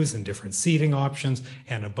menus and different seating options,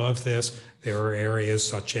 and above this, there are areas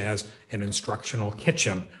such as an instructional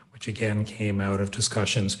kitchen, which again came out of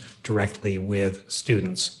discussions directly with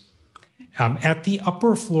students. At the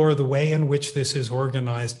upper floor, the way in which this is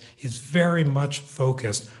organized is very much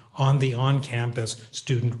focused on the on-campus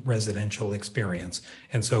student residential experience.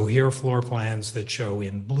 And so here are floor plans that show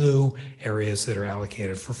in blue areas that are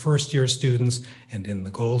allocated for first-year students, and in the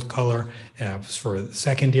gold color for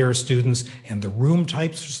second-year students. And the room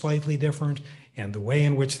types are slightly different, and the way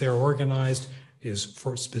in which they're organized is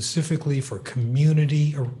specifically for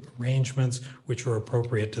community arrangements which are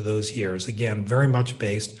appropriate to those years. Again, very much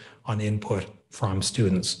based on input from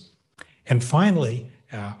students. And finally,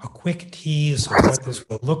 a quick tease of what this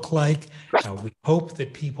will look like. We hope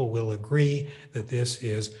that people will agree that this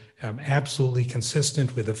is absolutely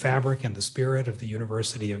consistent with the fabric and the spirit of the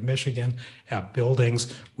University of Michigan.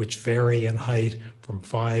 Buildings which vary in height from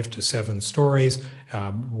 5 to 7 stories,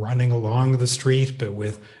 running along the street, but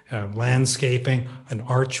with landscaping, an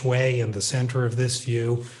archway in the center of this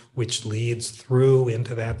view, which leads through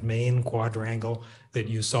into that main quadrangle that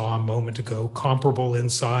you saw a moment ago, comparable in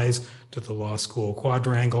size to the law school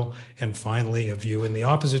quadrangle. And finally, a view in the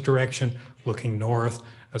opposite direction, looking north,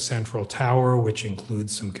 a central tower, which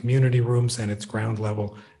includes some community rooms, and its ground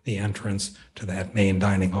level, the entrance to that main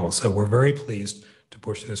dining hall. So we're very pleased to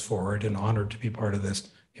push this forward and honored to be part of this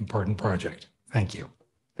important project. Thank you.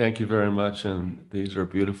 Thank you very much. And these are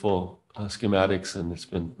beautiful schematics, and it's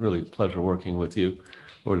been really a pleasure working with you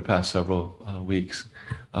over the past several weeks.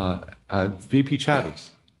 VP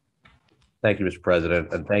Chatters. Thank you, Mr.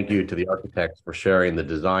 President, and thank you to the architects for sharing the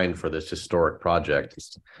design for this historic project.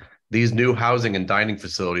 These new housing and dining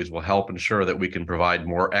facilities will help ensure that we can provide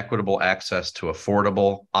more equitable access to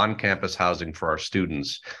affordable on-campus housing for our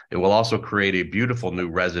students. It will also create a beautiful new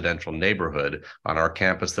residential neighborhood on our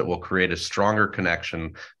campus that will create a stronger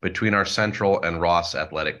connection between our Central and Ross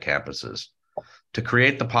athletic campuses. To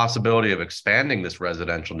create the possibility of expanding this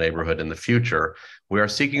residential neighborhood in the future, we are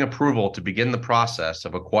seeking approval to begin the process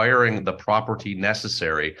of acquiring the property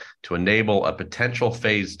necessary to enable a potential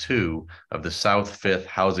phase 2 of the South Fifth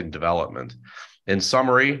housing development. In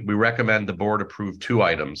summary, we recommend the board approve 2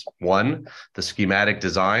 items. 1, the schematic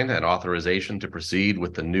design and authorization to proceed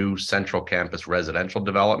with the new central campus residential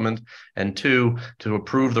development, and 2, to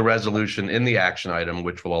approve the resolution in the action item,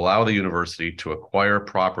 which will allow the university to acquire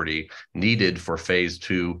property needed for phase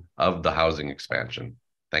 2 of the housing expansion.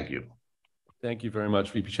 Thank you. Thank you very much,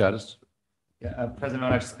 VP Chattis. Yeah, President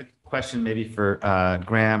Owen, just a question maybe for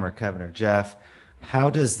Graham or Kevin or Jeff. How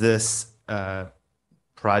does this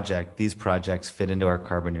these projects fit into our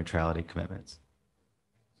carbon neutrality commitments?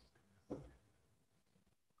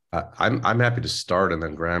 I'm happy to start, and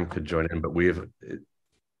then Graham could join in. But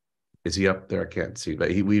is he up there? I can't see, but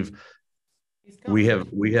we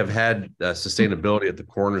have had sustainability at the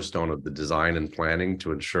cornerstone of the design and planning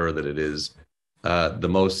to ensure that it is the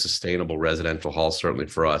most sustainable residential hall, certainly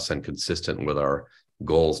for us, and consistent with our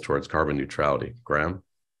goals towards carbon neutrality. Graham?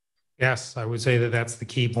 Yes, I would say that that's the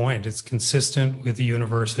key point. It's consistent with the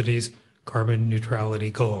university's carbon neutrality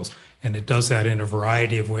goals. And it does that in a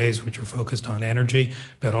variety of ways, which are focused on energy,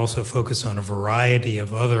 but also focused on a variety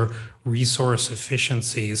of other resource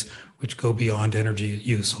efficiencies, which go beyond energy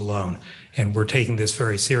use alone. And we're taking this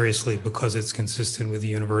very seriously because it's consistent with the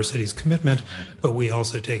university's commitment, but we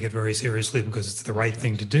also take it very seriously because it's the right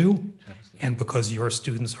thing to do and because your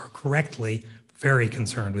students are correctly very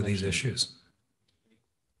concerned with these issues.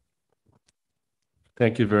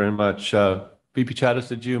 Thank you very much. VP Chattis,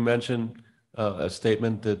 did you mention a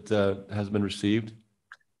statement that has been received?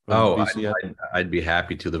 I'd be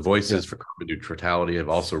happy to. The Voices for Carbon Neutrality have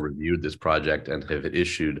also reviewed this project and have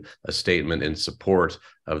issued a statement in support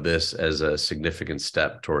of this as a significant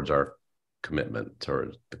step towards our commitment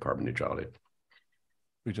towards the carbon neutrality.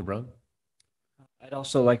 Regent Brown? I'd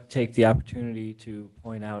also like to take the opportunity to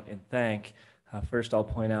point out and thank. First, I'll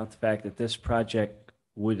point out the fact that this project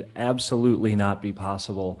would absolutely not be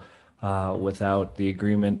possible without the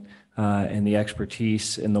agreement and the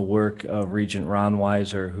expertise in the work of Regent Ron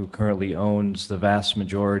Weiser, who currently owns the vast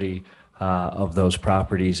majority of those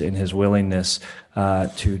properties, and his willingness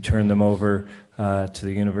to turn them over to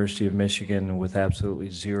the University of Michigan with absolutely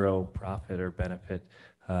zero profit or benefit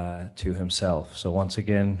to himself. So once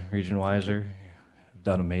again, Regent Weiser, you've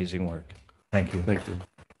done amazing work. Thank you. Thank you.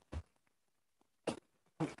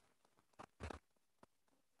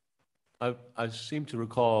 I seem to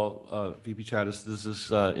recall, VP Chattis, this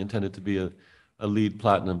is intended to be a LEED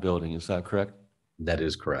Platinum building. Is that correct? That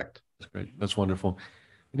is correct. That's great. That's wonderful.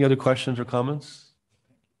 Any other questions or comments?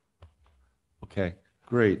 Okay,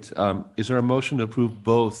 great. Is there a motion to approve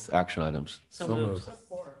both action items? So moved.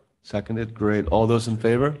 Seconded. Great. All those in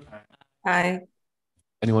favor? Aye.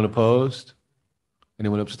 Anyone opposed?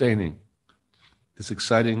 Anyone abstaining? This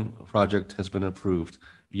exciting project has been approved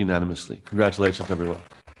unanimously. Congratulations, everyone.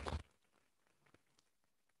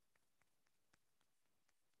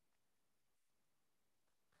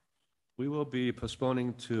 We will be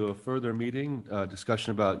postponing to a further meeting,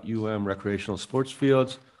 discussion about recreational sports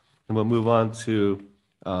fields, and we'll move on to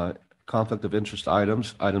conflict of interest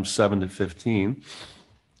items 7 to 15.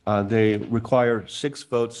 They require 6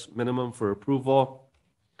 votes minimum for approval.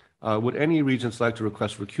 Would any regents like to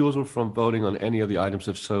request recusal from voting on any of the items?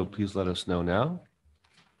 If so, please let us know now.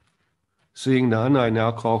 Seeing none, I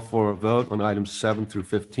now call for a vote on items 7 through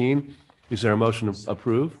 15. Is there a motion to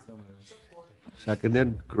approve?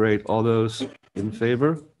 Seconded. Great. All those in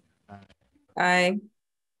favor? Aye.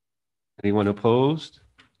 Anyone opposed?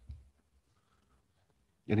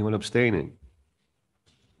 Anyone abstaining?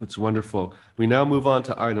 That's wonderful. We now move on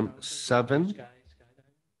to item 7.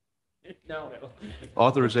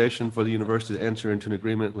 Authorization for the university to enter into an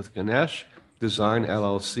agreement with Ganesh Design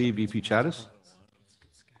LLC. VP Chattis?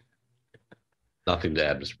 Nothing to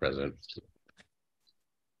add, Mr. President.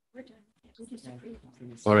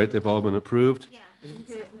 All right, they've all been approved.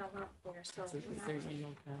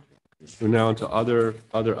 We're now into other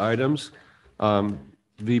items.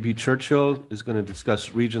 VP Churchill is going to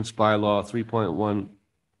discuss Regents Bylaw 3.10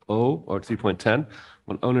 or 3.10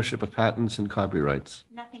 on ownership of patents and copyrights.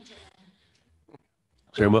 Nothing to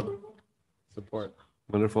add. Support.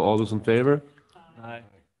 Wonderful. All those in favor? Aye.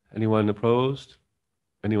 Anyone opposed?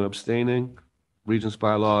 Anyone abstaining? Regents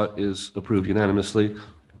Bylaw is approved unanimously.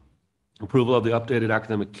 Approval of the updated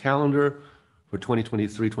academic calendar for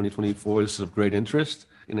 2023-2024. This is of great interest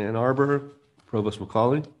in Ann Arbor. Provost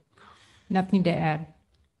McCauley. Nothing to add.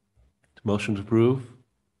 Motion to approve.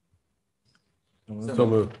 So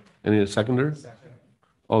moved. Any seconder?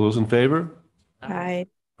 All those in favor? Aye.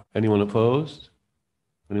 Anyone opposed?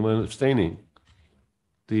 Anyone abstaining?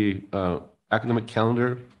 The academic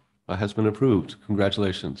calendar has been approved.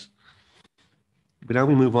 Congratulations. But now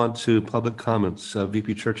we move on to public comments.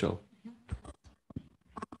 VP Churchill.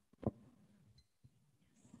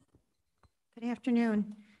 Good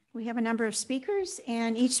afternoon. We have a number of speakers,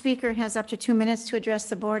 and each speaker has up to 2 minutes to address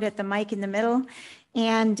the board at the mic in the middle,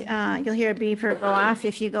 and you'll hear a beeper go off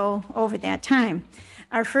if you go over that time.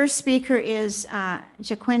 Our first speaker is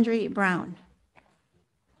Jaquindri Brown.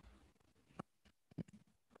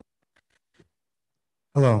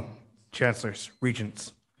 Hello, chancellors,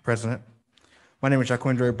 regents, president. My name is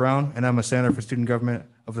Jaquindri Brown, and I'm a senator for student government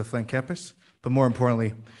of the Flint campus. but more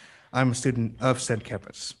importantly, I'm a student of said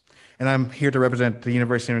campus. And I'm here to represent the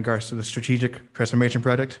university in regards to the strategic transformation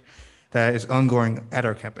project that is ongoing at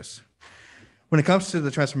our campus. When it comes to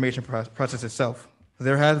the transformation process itself,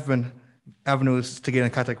 there have been avenues to get in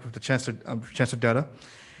contact with the Chancellor Dutta,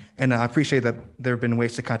 and I appreciate that there have been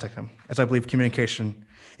ways to contact him, as I believe communication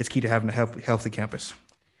is key to having a healthy campus.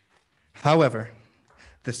 However,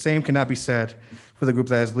 the same cannot be said for the group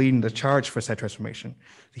that is leading the charge for said transformation,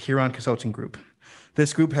 the Huron Consulting Group.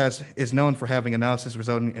 This group is known for having analysis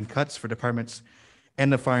resulting in cuts for departments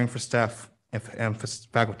and the firing for staff and for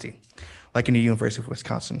faculty, like in the University of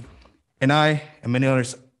Wisconsin. And I and many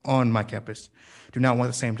others on my campus do not want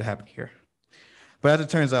the same to happen here. But as it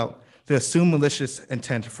turns out, the assumed malicious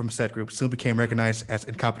intent from said group soon became recognized as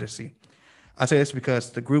incompetency. I say this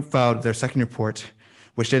because the group filed their second report,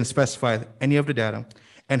 which didn't specify any of the data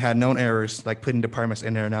and had known errors like putting departments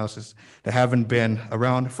in their analysis that haven't been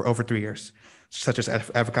around for over 3 years, such as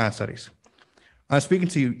Africana studies. I'm speaking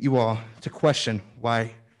to you all to question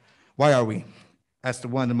why are we, as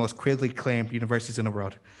one of the most critically acclaimed universities in the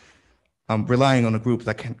world, relying on a group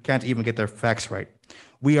that can't even get their facts right.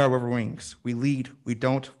 We are rubber wings. We lead, we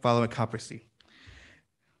don't follow incompetency.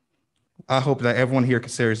 I hope that everyone here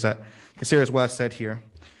considers what I said here,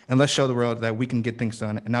 and let's show the world that we can get things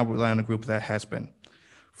done and not rely on a group that has been,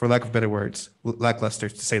 for lack of better words, lackluster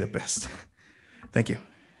to say the best. Thank you.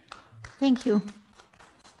 Thank you.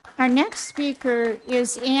 Our next speaker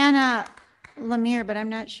is Anna Lemire, but I'm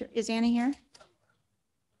not sure. Is Anna here?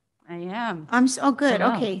 I am. Oh, good.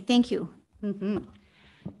 Hello. Okay, thank you.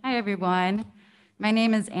 Hi, everyone. My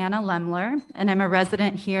name is Anna Lemler, and I'm a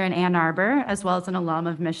resident here in Ann Arbor, as well as an alum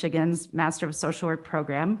of Michigan's Master of Social Work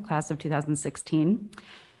program, class of 2016.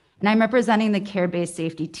 And I'm representing the Care-Based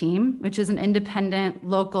Safety Team, which is an independent,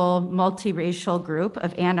 local, multiracial group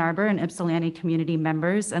of Ann Arbor and Ypsilanti community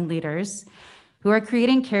members and leaders who are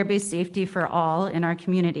creating care-based safety for all in our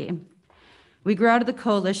community. We grew out of the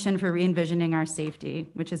Coalition for Re-envisioning Our Safety,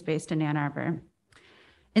 which is based in Ann Arbor.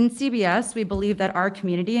 In CBS, we believe that our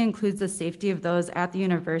community includes the safety of those at the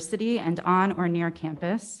university and on or near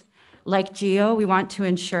campus. Like GEO, we want to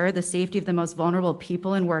ensure the safety of the most vulnerable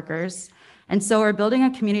people and workers. And so we're building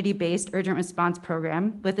a community-based urgent response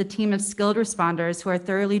program with a team of skilled responders who are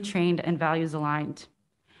thoroughly trained and values aligned.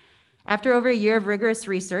 After over a year of rigorous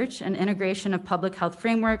research and integration of public health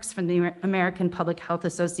frameworks from the American Public Health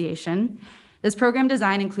Association, this program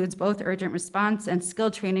design includes both urgent response and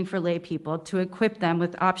skill training for lay people to equip them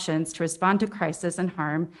with options to respond to crisis and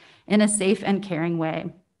harm in a safe and caring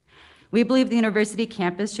way. We believe the university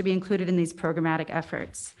campus should be included in these programmatic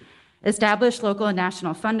efforts. Established local and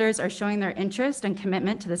national funders are showing their interest and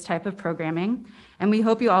commitment to this type of programming, and we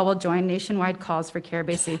hope you all will join nationwide calls for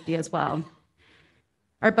care-based safety as well.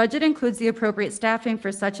 Our budget includes the appropriate staffing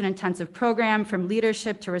for such an intensive program, from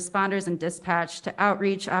leadership to responders and dispatch to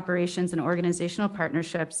outreach, operations, and organizational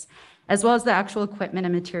partnerships, as well as the actual equipment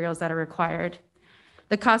and materials that are required.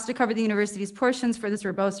 The cost to cover the university's portions for this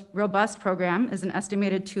robust program is an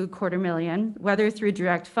estimated $250,000, whether through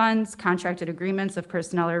direct funds, contracted agreements of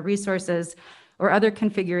personnel or resources, or other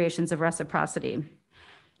configurations of reciprocity.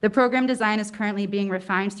 The program design is currently being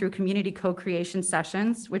refined through community co-creation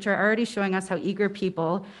sessions, which are already showing us how eager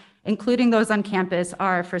people, including those on campus,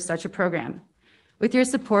 are for such a program. With your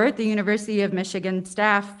support, the University of Michigan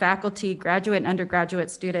staff, faculty, graduate and undergraduate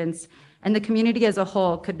students, and the community as a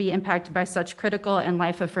whole could be impacted by such critical and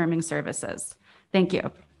life-affirming services. Thank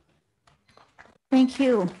you. Thank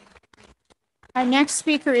you. Our next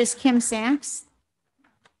speaker is Kim Sachs.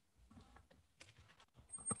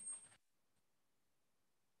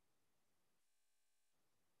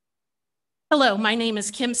 Hello, my name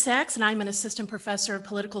is Kim Sachs, and I'm an assistant professor of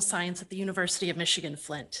political science at the University of Michigan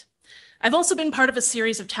Flint. I've also been part of a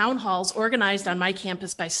series of town halls organized on my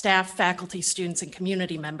campus by staff, faculty, students, and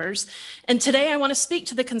community members. And today I want to speak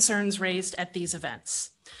to the concerns raised at these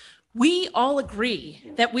events. We all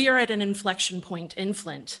agree that we are at an inflection point in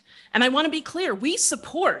Flint. And I want to be clear, we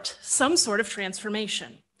support some sort of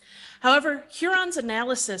transformation. However, Huron's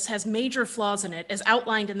analysis has major flaws in it, as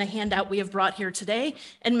outlined in the handout we have brought here today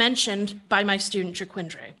and mentioned by my student,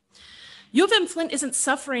 Jaquindre. U of M Flint isn't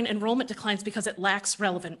suffering enrollment declines because it lacks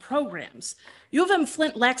relevant programs. U of M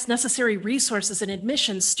Flint lacks necessary resources in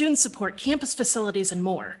admissions, student support, campus facilities, and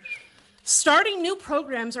more. Starting new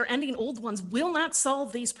programs or ending old ones will not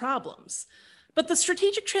solve these problems. But the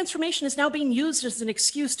strategic transformation is now being used as an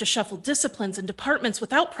excuse to shuffle disciplines and departments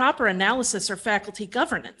without proper analysis or faculty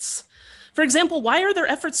governance. For example, why are there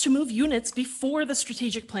efforts to move units before the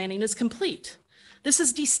strategic planning is complete? This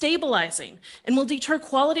is destabilizing and will deter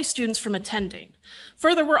quality students from attending.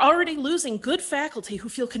 Further, we're already losing good faculty who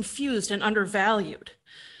feel confused and undervalued.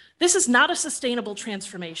 This is not a sustainable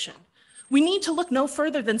transformation. We need to look no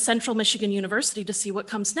further than Central Michigan University to see what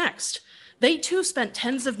comes next. They too spent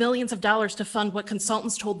tens of millions of dollars to fund what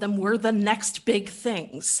consultants told them were the next big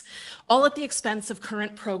things, all at the expense of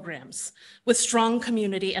current programs with strong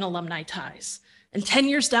community and alumni ties. And 10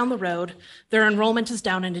 years down the road, their enrollment is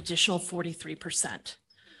down an additional 43%.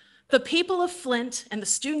 The people of Flint and the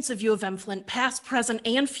students of U of M Flint, past, present,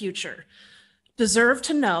 and future, deserve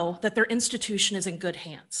to know that their institution is in good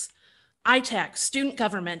hands. ITAC, student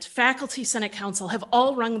government, faculty, Senate council have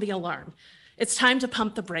all rung the alarm. It's time to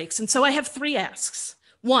pump the brakes. And so I have 3 asks.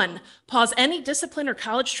 1, pause any discipline or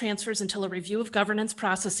college transfers until a review of governance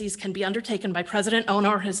processes can be undertaken by President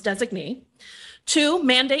Ono or his designee. 2,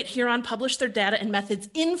 mandate Huron publish their data and methods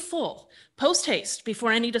in full, post haste,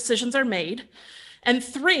 before any decisions are made. And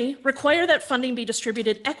 3, require that funding be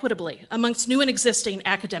distributed equitably amongst new and existing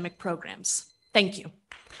academic programs. Thank you.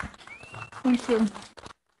 Thank you.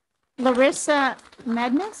 Larissa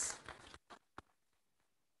Madness?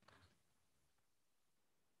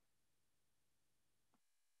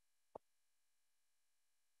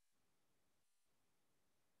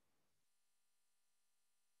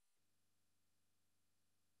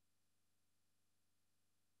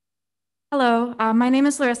 Hello, my name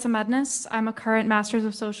is Larissa Mednes. I'm a current Master's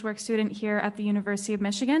of Social Work student here at the University of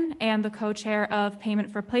Michigan and the co-chair of Payment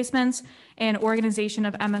for Placements, an organization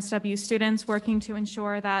of MSW students working to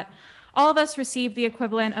ensure that all of us receive the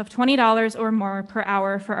equivalent of $20 or more per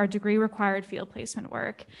hour for our degree-required field placement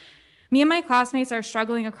work. Me and my classmates are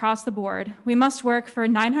struggling across the board. We must work for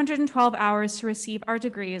 912 hours to receive our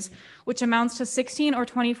degrees, which amounts to 16 or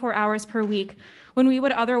 24 hours per week, when we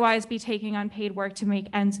would otherwise be taking unpaid work to make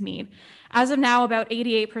ends meet. As of now, about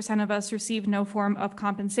 88% of us receive no form of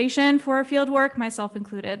compensation for our field work, myself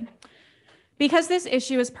included. Because this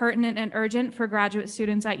issue is pertinent and urgent for graduate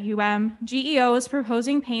students at GEO is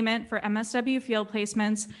proposing payment for MSW field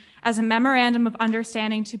placements as a memorandum of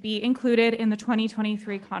understanding to be included in the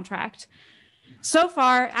 2023 contract. So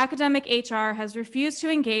far, academic HR has refused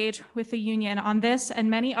to engage with the union on this and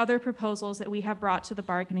many other proposals that we have brought to the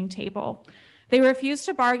bargaining table. They refuse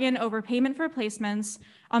to bargain over payment for placements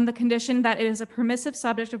on the condition that it is a permissive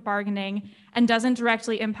subject of bargaining and doesn't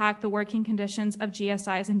directly impact the working conditions of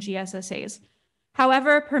GSIs and GSSAs.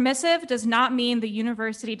 However, permissive does not mean the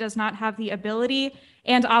university does not have the ability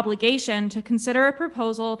and obligation to consider a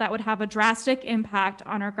proposal that would have a drastic impact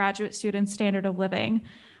on our graduate students' standard of living.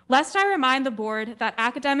 Lest I remind the board that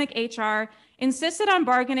academic HR insisted on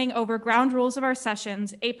bargaining over ground rules of our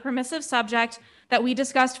sessions, a permissive subject that we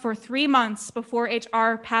discussed for 3 months before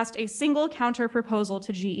HR passed a single counter proposal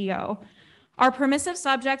to GEO. Are permissive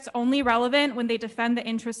subjects only relevant when they defend the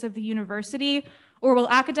interests of the university, or will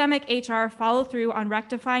academic HR follow through on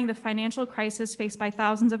rectifying the financial crisis faced by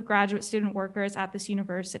thousands of graduate student workers at this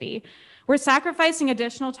university? We're sacrificing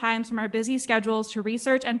additional times from our busy schedules to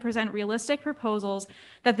research and present realistic proposals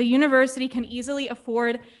that the university can easily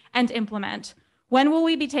afford and implement. When will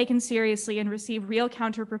we be taken seriously and receive real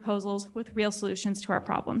counter proposals with real solutions to our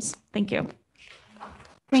problems? Thank you.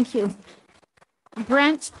 Thank you.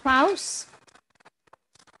 Brent Klaus?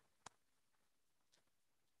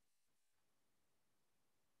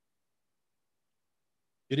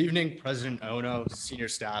 Good evening, President Ono, senior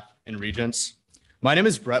staff, and regents. My name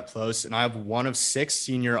is Brett Close, and I have one of 6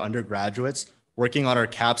 senior undergraduates working on our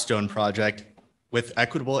capstone project with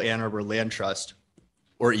Equitable Ann Arbor Land Trust,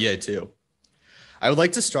 or EA2. I would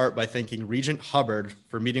like to start by thanking Regent Hubbard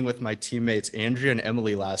for meeting with my teammates Andrea and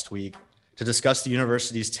Emily last week to discuss the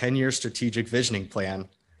university's 10-year strategic visioning plan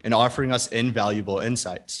and offering us invaluable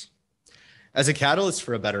insights. As a catalyst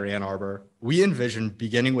for a better Ann Arbor, we envision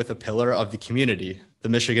beginning with a pillar of the community, the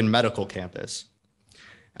Michigan Medical Campus.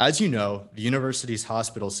 As you know, the university's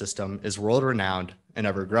hospital system is world-renowned and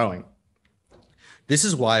ever-growing. This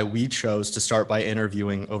is why we chose to start by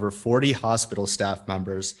interviewing over 40 hospital staff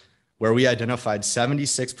members, where we identified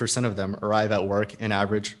 76% of them arrive at work an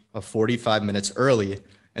average of 45 minutes early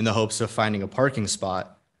in the hopes of finding a parking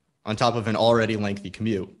spot on top of an already lengthy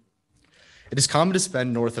commute. It is common to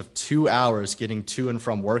spend north of 2 hours getting to and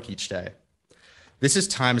from work each day. This is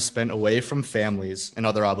time spent away from families and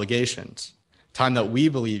other obligations, time that we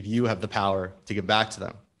believe you have the power to give back to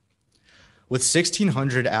them. With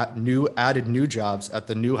 1,600 added new jobs at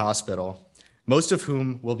the new hospital, most of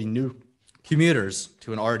whom will be new commuters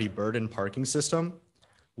to an already burdened parking system,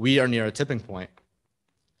 we are near a tipping point.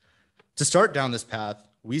 To start down this path,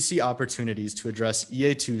 we see opportunities to address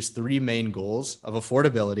EA2's 3 main goals of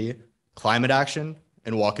affordability, climate action,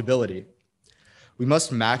 and walkability. We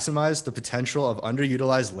must maximize the potential of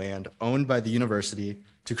underutilized land owned by the university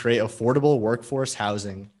to create affordable workforce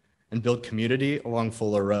housing and build community along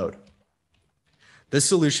Fuller Road. This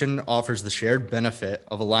solution offers the shared benefit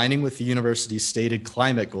of aligning with the university's stated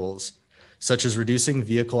climate goals, such as reducing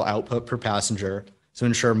vehicle output per passenger to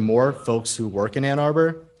ensure more folks who work in Ann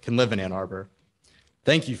Arbor can live in Ann Arbor.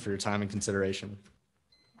 Thank you for your time and consideration.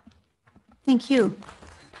 Thank you.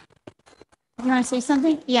 You want to say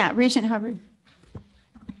something? Yeah, Regent Hubbard.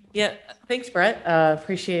 Yeah, thanks, Brett.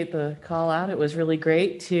 Appreciate the call out. It was really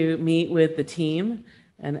great to meet with the team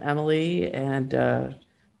and Emily and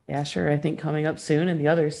Asher, I think, coming up soon, and the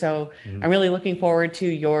others. So I'm really looking forward to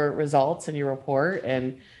your results and your report.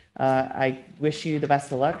 And I wish you the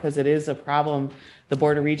best of luck because it is a problem the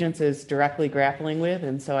Board of Regents is directly grappling with.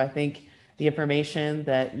 And so I think the information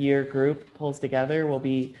that your group pulls together will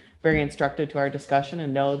be very instructive to our discussion,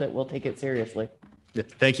 and know that we'll take it seriously. Yeah,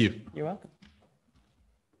 thank you. You're welcome.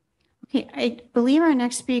 Okay, I believe our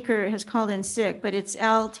next speaker has called in sick, but it's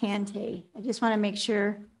Al Tante. I just want to make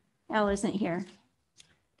sure Al isn't here.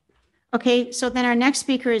 Okay, so then our next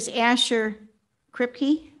speaker is Asher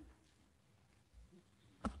Kripke.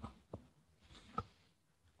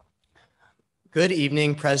 Good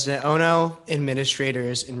evening, President Ono,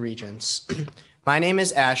 administrators, and regents. My name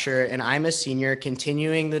is Asher, and I'm a senior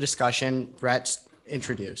continuing the discussion Brett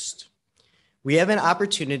introduced. We have an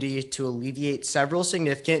opportunity to alleviate several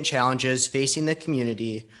significant challenges facing the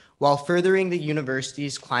community while furthering the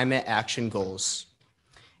university's climate action goals.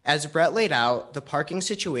 As Brett laid out, the parking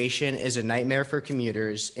situation is a nightmare for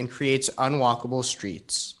commuters and creates unwalkable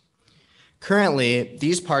streets. Currently,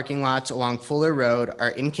 these parking lots along Fuller Road are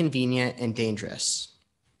inconvenient and dangerous.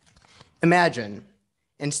 Imagine,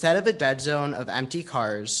 instead of a dead zone of empty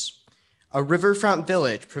cars, a riverfront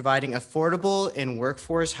village providing affordable and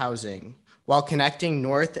workforce housing while connecting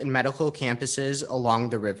North and medical campuses along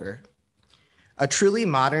the river. A truly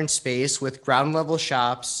modern space with ground level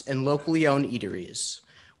shops and locally owned eateries,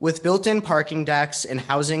 with built-in parking decks and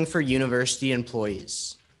housing for university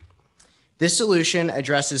employees. This solution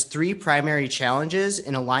addresses three primary challenges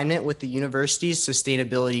in alignment with the university's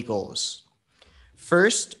sustainability goals.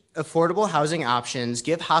 First, affordable housing options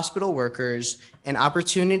give hospital workers an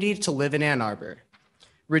opportunity to live in Ann Arbor,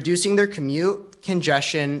 reducing their commute,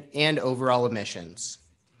 congestion, and overall emissions.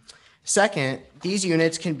 Second, these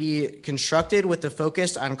units can be constructed with a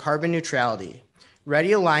focus on carbon neutrality,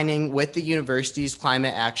 ready aligning with the university's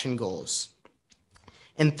climate action goals.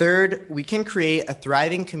 And third, we can create a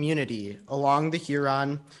thriving community along the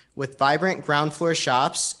Huron with vibrant ground floor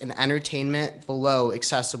shops and entertainment below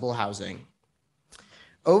accessible housing.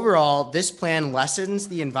 Overall, this plan lessens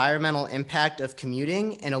the environmental impact of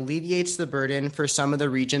commuting and alleviates the burden for some of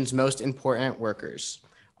the region's most important workers,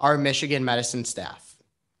 our Michigan medicine staff.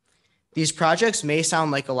 These projects may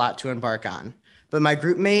sound like a lot to embark on, but my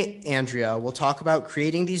group mate, Andrea, will talk about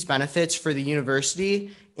creating these benefits for the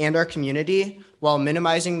university and our community while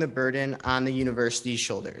minimizing the burden on the university's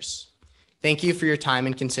shoulders. Thank you for your time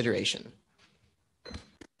and consideration.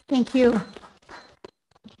 Thank you.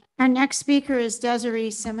 Our next speaker is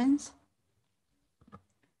Desiree Simmons.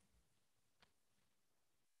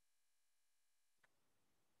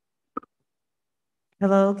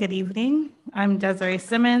 Hello, good evening. I'm Desiree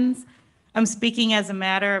Simmons. I'm speaking as a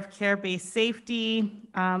matter of care-based safety,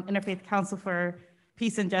 Interfaith Council for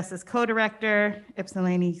Peace and Justice Co-Director,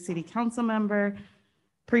 Ypsilanti City Council member,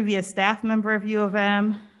 previous staff member of U of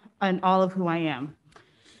M, and all of who I am.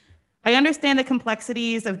 I understand the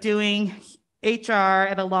complexities of doing HR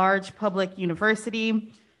at a large public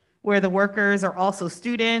university where the workers are also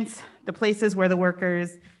students. The places where the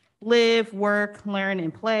workers live, work, learn,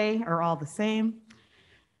 and play are all the same.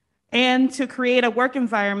 And to create a work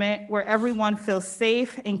environment where everyone feels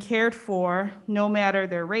safe and cared for, no matter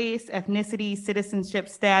their race, ethnicity, citizenship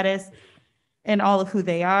status, and all of who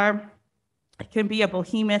they are, it can be a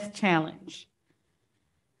behemoth challenge.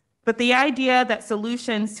 But the idea that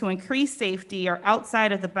solutions to increase safety are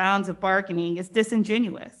outside of the bounds of bargaining is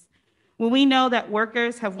disingenuous. When we know that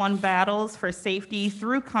workers have won battles for safety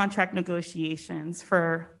through contract negotiations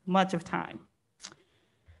for much of time.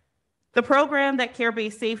 The program that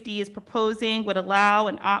Care-Based Safety is proposing would allow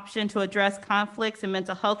an option to address conflicts and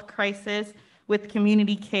mental health crisis with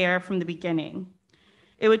community care from the beginning.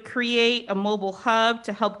 It would create a mobile hub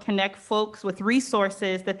to help connect folks with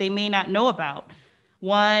resources that they may not know about.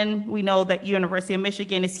 One, we know that University of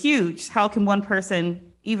Michigan is huge. How can one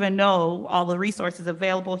person even know all the resources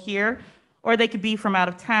available here? Or they could be from out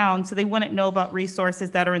of town, so they wouldn't know about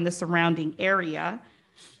resources that are in the surrounding area.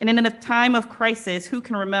 And in a time of crisis, who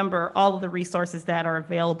can remember all of the resources that are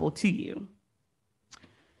available to you?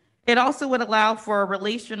 It also would allow for a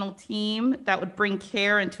relational team that would bring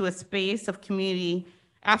care into a space of community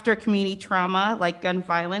after community trauma like gun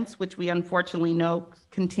violence, which we unfortunately know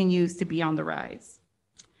continues to be on the rise.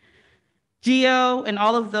 Geo and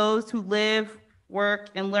all of those who live, work,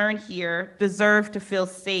 and learn here deserve to feel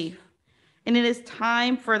safe. And it is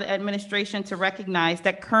time for the administration to recognize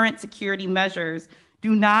that current security measures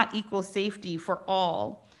do not equal safety for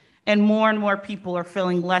all, and more people are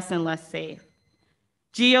feeling less and less safe.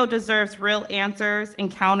 GEO deserves real answers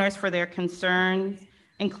and counters for their concerns,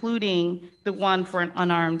 including the one for an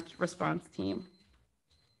unarmed response team.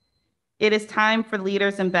 It is time for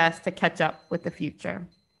leaders and best to catch up with the future.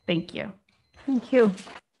 Thank you. Thank you.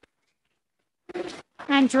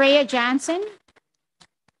 Andrea Johnson.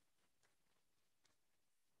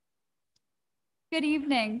 Good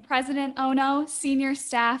evening, President Ono, senior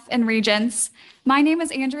staff, and regents. My name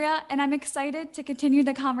is Andrea, and I'm excited to continue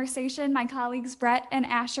the conversation my colleagues Brett and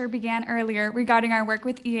Asher began earlier regarding our work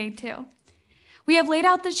with EA2. We have laid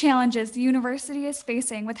out the challenges the university is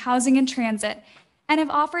facing with housing and transit, and have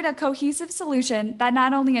offered a cohesive solution that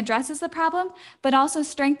not only addresses the problem, but also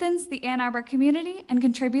strengthens the Ann Arbor community and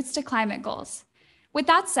contributes to climate goals. With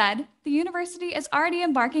that said, the university is already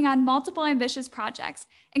embarking on multiple ambitious projects,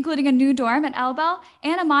 including a new dorm at Elbel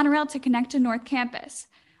and a monorail to connect to North Campus.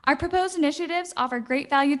 Our proposed initiatives offer great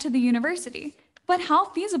value to the university, but how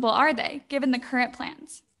feasible are they given the current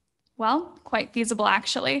plans? Well, quite feasible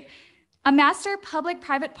actually. A master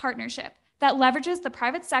public-private partnership that leverages the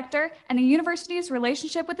private sector and the university's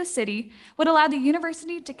relationship with the city would allow the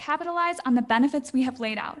university to capitalize on the benefits we have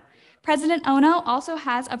laid out. President Ono also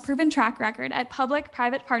has a proven track record at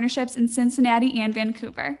public-private partnerships in Cincinnati and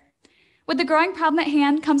Vancouver. With the growing problem at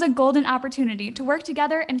hand comes a golden opportunity to work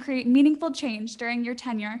together and create meaningful change during your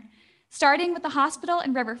tenure. Starting with the hospital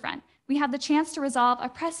and Riverfront, we have the chance to resolve a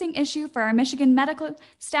pressing issue for our Michigan medical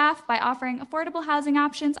staff by offering affordable housing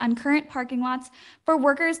options on current parking lots for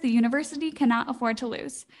workers the university cannot afford to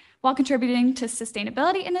lose, while contributing to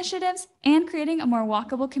sustainability initiatives and creating a more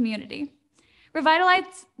walkable community.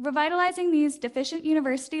 Revitalizing these deficient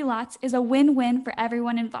university lots is a win-win for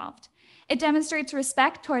everyone involved. It demonstrates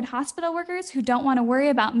respect toward hospital workers who don't want to worry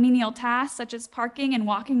about menial tasks such as parking and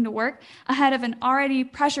walking to work ahead of an already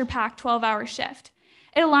pressure-packed 12-hour shift.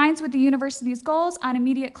 It aligns with the university's goals on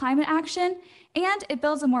immediate climate action, and it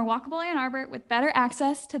builds a more walkable Ann Arbor with better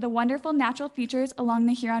access to the wonderful natural features along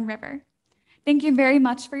the Huron River. Thank you very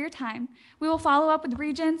much for your time. We will follow up with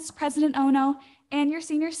Regents, President Ono, and your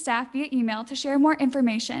senior staff via email to share more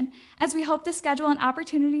information, as we hope to schedule an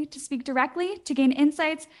opportunity to speak directly to gain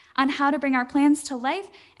insights on how to bring our plans to life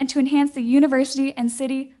and to enhance the university and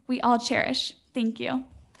city we all cherish. Thank you.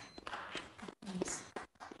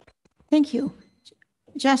 Thank you.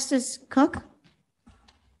 Justice Cook.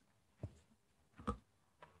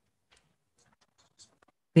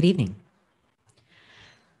 Good evening.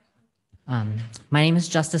 My name is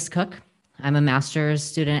Justice Cook. I'm a master's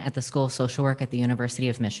student at the School of Social Work at the University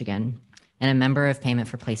of Michigan and a member of Payment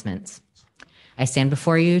for Placements. I stand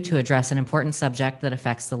before you to address an important subject that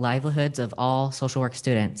affects the livelihoods of all social work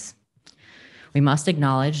students. We must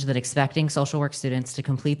acknowledge that expecting social work students to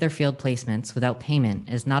complete their field placements without payment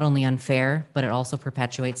is not only unfair, but it also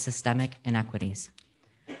perpetuates systemic inequities.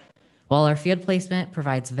 While our field placement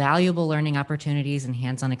provides valuable learning opportunities and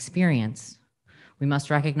hands-on experience, we must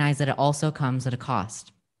recognize that it also comes at a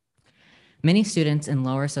cost. Many students in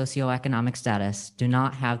lower socioeconomic status do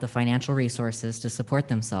not have the financial resources to support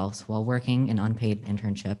themselves while working an unpaid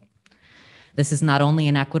internship. This is not only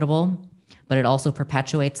inequitable, but it also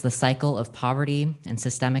perpetuates the cycle of poverty and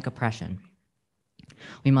systemic oppression.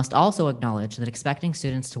 We must also acknowledge that expecting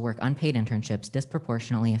students to work unpaid internships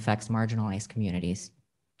disproportionately affects marginalized communities.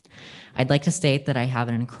 I'd like to state that I have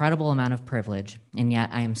an incredible amount of privilege, and yet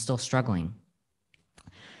I am still struggling.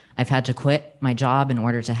 I've had to quit my job in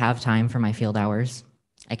order to have time for my field hours.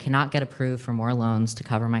 I cannot get approved for more loans to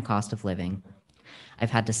cover my cost of living.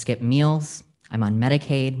 I've had to skip meals, I'm on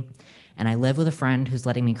Medicaid, and I live with a friend who's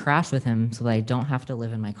letting me crash with him so that I don't have to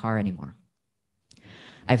live in my car anymore.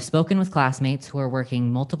 I've spoken with classmates who are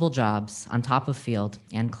working multiple jobs on top of field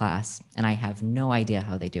and class, and I have no idea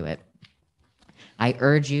how they do it. I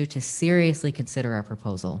urge you to seriously consider our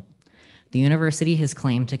proposal. The university has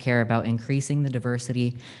claimed to care about increasing the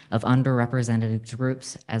diversity of underrepresented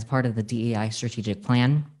groups as part of the DEI strategic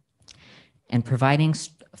plan, and providing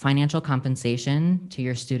financial compensation to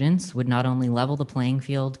your students would not only level the playing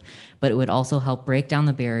field, but it would also help break down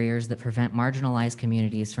the barriers that prevent marginalized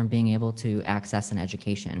communities from being able to access an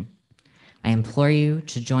education. I implore you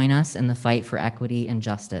to join us in the fight for equity and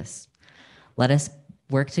justice. Let us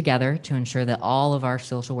work together to ensure that all of our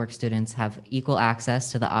social work students have equal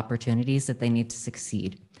access to the opportunities that they need to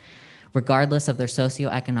succeed, regardless of their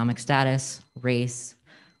socioeconomic status, race,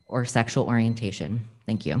 or sexual orientation.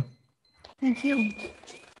 Thank you. Thank you.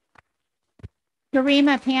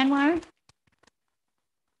 Garima Panwar.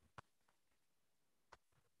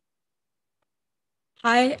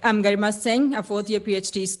 Hi, I'm Garima Singh, a fourth-year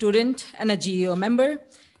PhD student and a GEO member.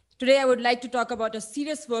 Today, I would like to talk about a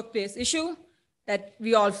serious workplace issue that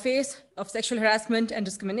we all face of sexual harassment and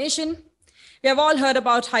discrimination. We have all heard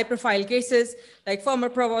about high-profile cases like former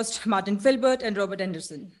Provost Martin Filbert and Robert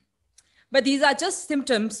Anderson. But these are just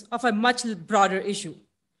symptoms of a much broader issue.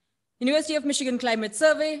 University of Michigan Climate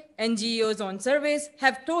Survey and GEO's own surveys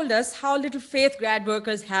have told us how little faith grad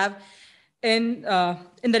workers have in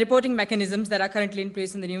the reporting mechanisms that are currently in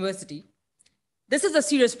place in the university. This is a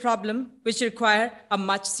serious problem which requires a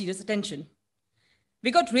much serious attention. We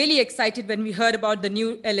got really excited when we heard about the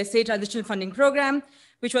new LSA transitional funding program,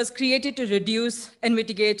 which was created to reduce and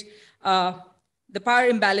mitigate the power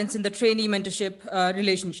imbalance in the trainee mentorship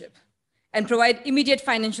relationship and provide immediate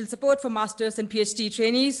financial support for master's and PhD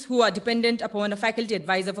trainees who are dependent upon a faculty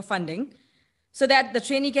advisor for funding, so that the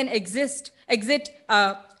trainee can exit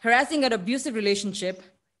a harassing or abusive relationship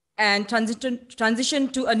and transition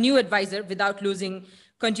to a new advisor without losing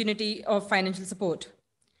continuity of financial support.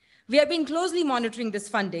 We have been closely monitoring this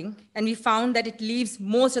funding, and we found that it leaves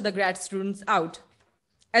most of the grad students out.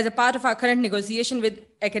 As a part of our current negotiation with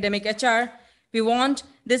academic HR, we want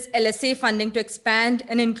this LSA funding to expand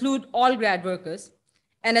and include all grad workers.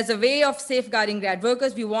 And as a way of safeguarding grad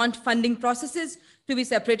workers, we want funding processes to be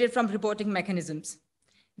separated from reporting mechanisms.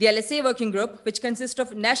 The LSA working group, which consists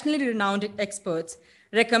of nationally renowned experts,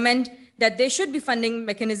 recommend that there should be funding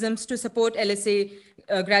mechanisms to support LSA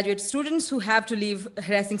graduate students who have to leave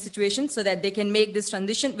harassing situations so that they can make this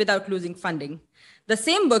transition without losing funding. The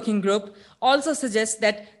same working group also suggests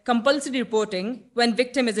that compulsory reporting, when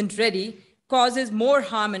victim isn't ready, causes more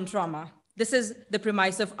harm and trauma. This is the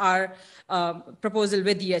premise of our proposal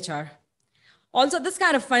with DHR. Also, this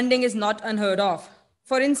kind of funding is not unheard of.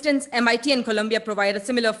 For instance, MIT and Columbia provide a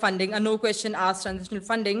similar funding, a no question asked transitional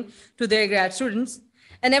funding to their grad students.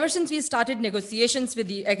 And ever since we started negotiations with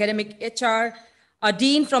the academic HR, a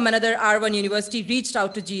dean from another R1 university reached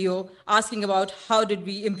out to GEO asking about how did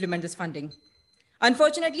we implement this funding.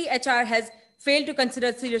 Unfortunately, HR has failed to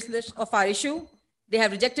consider the seriousness of our issue. They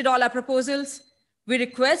have rejected all our proposals. We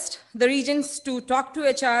request the Regents to talk to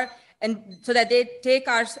HR and so that they take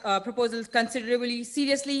our proposals considerably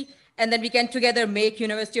seriously, and then we can together make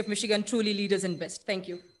University of Michigan truly leaders in BIST. Thank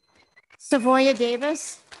you. Savoya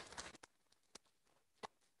Davis.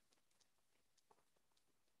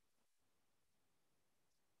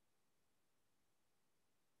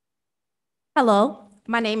 Hello,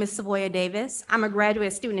 my name is Savoya Davis. I'm a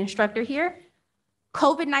graduate student instructor here.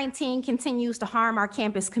 COVID-19 continues to harm our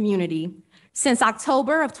campus community. Since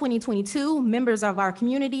October of 2022, members of our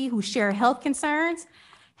community who share health concerns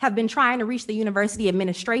have been trying to reach the university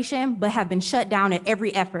administration, but have been shut down at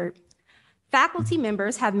every effort. Faculty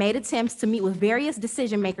members have made attempts to meet with various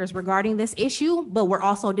decision makers regarding this issue, but were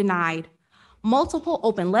also denied. Multiple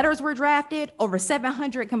open letters were drafted, over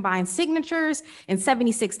 700 combined signatures, and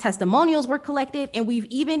 76 testimonials were collected, and we've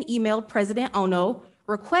even emailed President Ono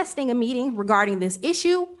requesting a meeting regarding this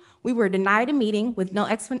issue. We were denied a meeting with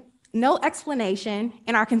no explanation,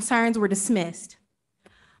 and our concerns were dismissed.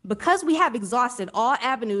 Because we have exhausted all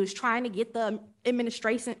avenues trying to get the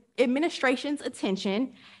administration's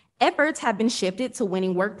attention, efforts have been shifted to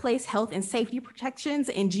winning workplace health and safety protections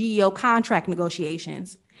and GEO contract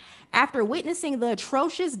negotiations. After witnessing the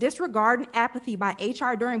atrocious disregard and apathy by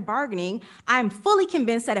HR during bargaining, I'm fully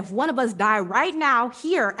convinced that if one of us died right now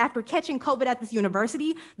here after catching COVID at this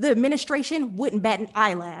university, the administration wouldn't bat an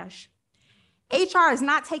eyelash. HR is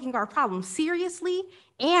not taking our problems seriously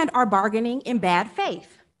and are bargaining in bad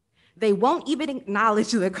faith. They won't even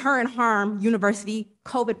acknowledge the current harm university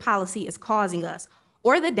COVID policy is causing us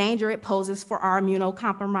or the danger it poses for our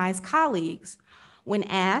immunocompromised colleagues. When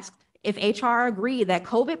asked if HR agreed that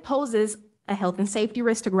COVID poses a health and safety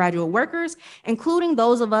risk to graduate workers, including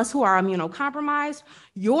those of us who are immunocompromised,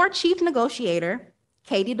 your chief negotiator,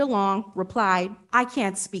 Katie DeLong, replied, "I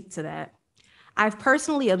can't speak to that." I've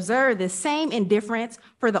personally observed the same indifference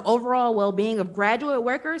for the overall well-being of graduate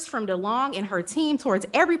workers from DeLong and her team towards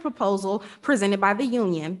every proposal presented by the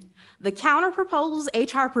union. The counter proposals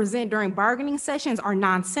HR present during bargaining sessions are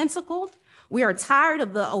nonsensical. We are tired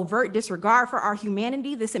of the overt disregard for our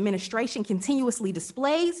humanity this administration continuously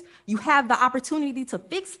displays. You have the opportunity to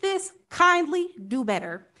fix this. Kindly do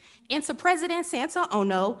better. And to President Santa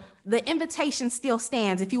Ono, the invitation still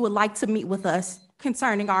stands if you would like to meet with us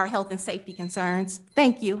concerning our health and safety concerns.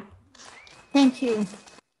 Thank you. Thank you.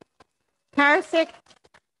 Karasik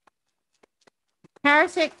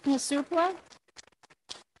Nasupla.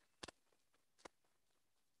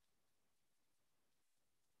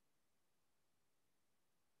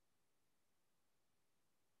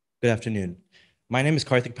 Good afternoon. My name is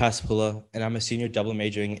Karthik Pasapula, and I'm a senior double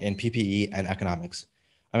majoring in PPE and economics.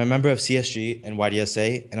 I'm a member of CSG and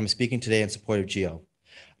YDSA, and I'm speaking today in support of GEO.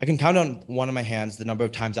 I can count on one of my hands the number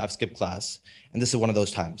of times I've skipped class, and this is one of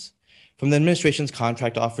those times. From the administration's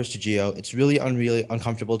contract offers to GEO, it's really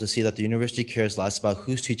uncomfortable to see that the university cares less about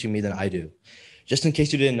who's teaching me than I do. Just in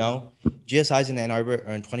case you didn't know, GSIs in Ann Arbor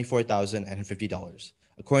earn $24,050.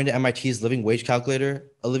 According to MIT's living wage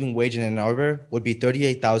calculator, a living wage in Ann Arbor would be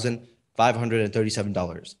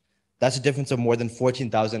 $38,537. That's a difference of more than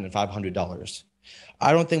 $14,500.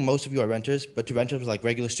 I don't think most of you are renters, but to renters like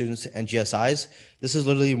regular students and GSIs, this is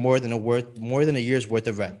literally more than a year's worth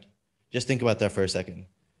of rent. Just think about that for a second.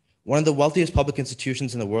 One of the wealthiest public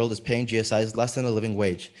institutions in the world is paying GSIs less than a living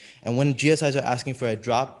wage. And when GSIs are asking for a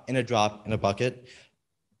drop in a bucket,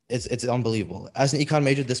 it's unbelievable. As an econ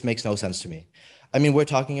major, this makes no sense to me. I mean, we're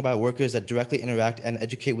talking about workers that directly interact and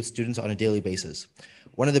educate with students on a daily basis.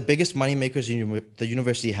 One of the biggest money makers the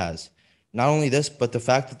university has. Not only this, but the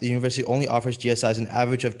fact that the university only offers GSIs an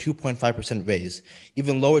average of 2.5% raise,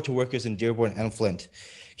 even lower to workers in Dearborn and Flint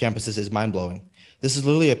campuses, is mind-blowing. This is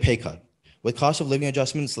literally a pay cut. With cost of living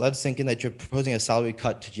adjustments, let's think in that you're proposing a salary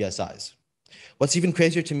cut to GSIs. What's even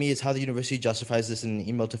crazier to me is how the university justifies this in an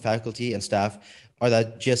email to faculty and staff, or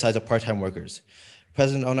that GSIs are part-time workers.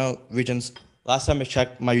 President Ono, Regents, last time I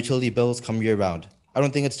checked, my utility bills come year-round. I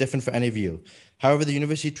don't think it's different for any of you. However, the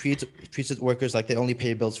university treats its workers like they only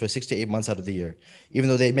pay bills for 6 to 8 months out of the year, even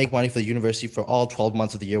though they make money for the university for all 12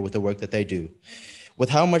 months of the year with the work that they do. With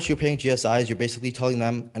how much you're paying GSIs, you're basically telling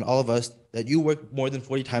them and all of us that you work more than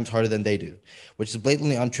 40 times harder than they do, which is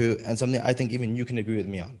blatantly untrue and something I think even you can agree with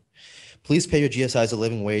me on. Please pay your GSIs a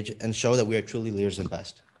living wage and show that we are truly leaders and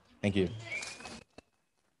best. Thank you.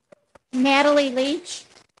 Natalie Leach.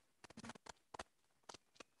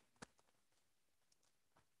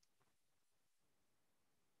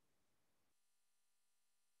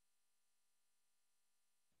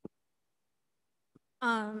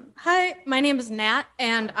 Hi, my name is Nat,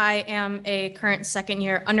 and I am a current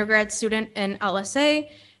second-year undergrad student in LSA.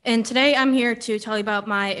 And today I'm here to tell you about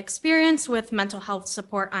my experience with mental health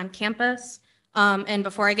support on campus. And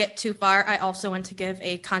before I get too far, I also want to give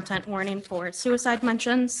a content warning for suicide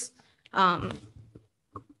mentions.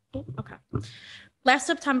 Okay. Last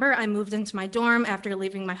September, I moved into my dorm after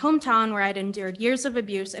leaving my hometown where I'd endured years of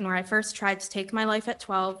abuse and where I first tried to take my life at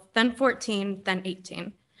 12, then 14, then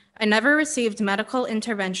 18. I never received medical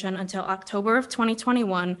intervention until October of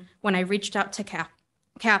 2021 when I reached out to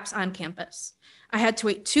CAPS on campus. I had to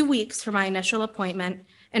wait 2 weeks for my initial appointment,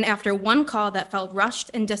 and after one call that felt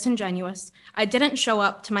rushed and disingenuous, I didn't show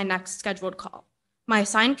up to my next scheduled call. My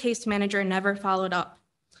assigned case manager never followed up.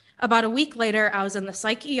 About a week later, I was in the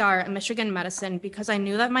psych ER at Michigan Medicine because I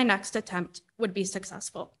knew that my next attempt would be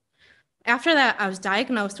successful. After that, I was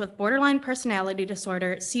diagnosed with borderline personality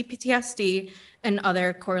disorder, CPTSD, and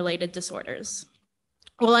other correlated disorders.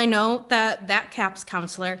 Well, I know that CAPS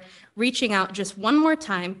counselor reaching out just one more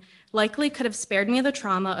time likely could have spared me the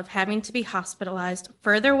trauma of having to be hospitalized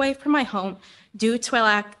further away from my home due to a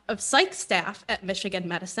lack of psych staff at Michigan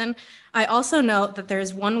Medicine. I also know that there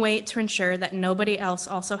is one way to ensure that nobody else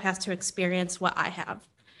also has to experience what I have.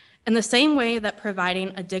 In the same way that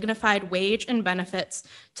providing a dignified wage and benefits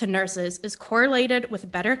to nurses is correlated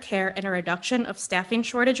with better care and a reduction of staffing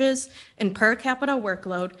shortages and per capita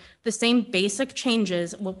workload, the same basic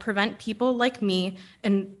changes will prevent people like me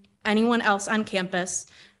and anyone else on campus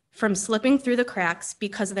from slipping through the cracks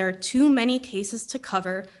because there are too many cases to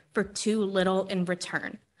cover for too little in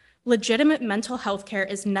return. Legitimate mental health care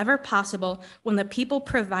is never possible when the people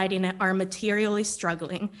providing it are materially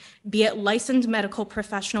struggling, be it licensed medical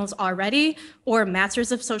professionals already or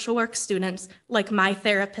Masters of Social Work students like my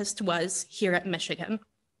therapist was here at Michigan.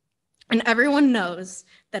 And everyone knows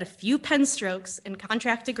that a few pen strokes and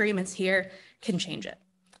contract agreements here can change it.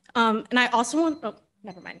 And I also want, oh,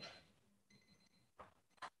 never mind.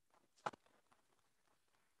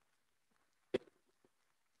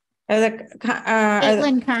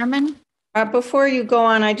 Caitlin Carmen. Before you go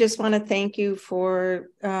on, I just want to thank you for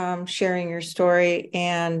sharing your story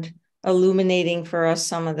and illuminating for us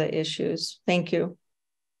some of the issues. Thank you.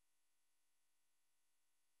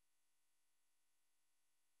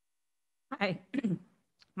 Hi,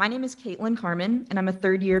 my name is Caitlin Carmen, and I'm a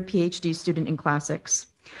third-year PhD student in classics.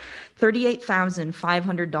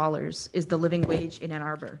 $38,500 is the living wage in Ann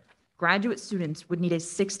Arbor. Graduate students would need a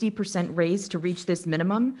 60% raise to reach this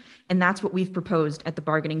minimum, and that's what we've proposed at the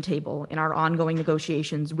bargaining table in our ongoing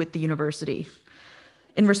negotiations with the university.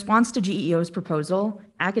 In response to GEO's proposal,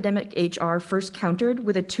 academic HR first countered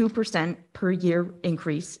with a 2% per year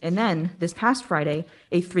increase, and then this past Friday,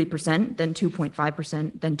 a 3%, then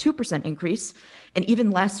 2.5%, then 2% increase, and even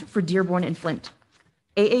less for Dearborn and Flint.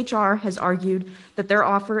 AHR has argued that their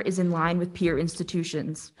offer is in line with peer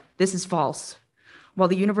institutions. This is false. While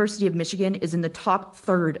the University of Michigan is in the top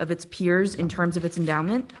third of its peers in terms of its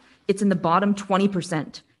endowment, it's in the bottom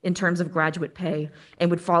 20% in terms of graduate pay and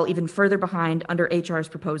would fall even further behind under HR's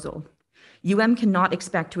proposal. cannot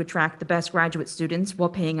expect to attract the best graduate students while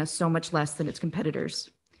paying us so much less than its competitors.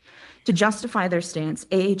 To justify their stance,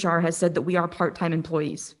 AHR has said that we are part-time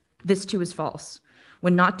employees. This too is false.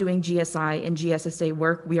 When not doing GSI and GSSA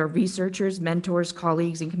work, we are researchers, mentors,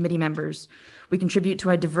 colleagues, and committee members. We contribute to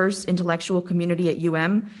a diverse intellectual community at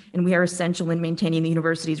and we are essential in maintaining the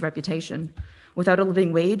university's reputation. Without a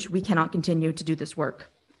living wage, we cannot continue to do this work.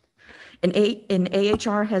 And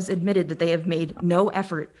AHR has admitted that they have made no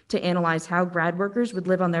effort to analyze how grad workers would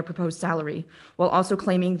live on their proposed salary, while also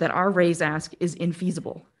claiming that our raise ask is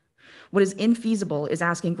infeasible. What is infeasible is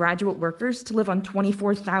asking graduate workers to live on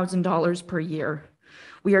 $24,000 per year.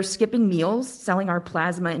 We are skipping meals, selling our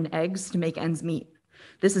plasma and eggs to make ends meet.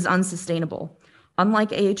 This is unsustainable.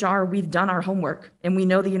 Unlike AHR, we've done our homework, and we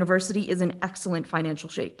know the university is in excellent financial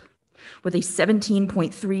shape. With a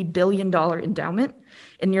 $17.3 billion endowment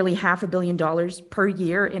and nearly $500 million per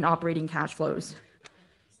year in operating cash flows.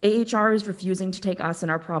 AHR is refusing to take us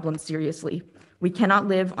and our problems seriously. We cannot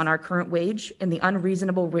live on our current wage, and the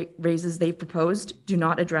unreasonable raises they've proposed do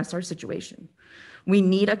not address our situation. We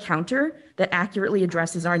need a counter that accurately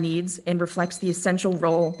addresses our needs and reflects the essential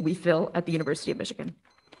role we fill at the University of Michigan.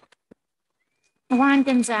 Juan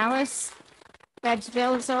Gonzalez,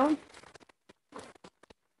 Venezuela.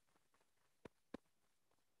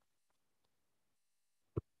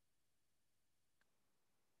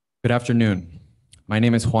 Good afternoon. My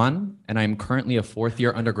name is Juan, and I am currently a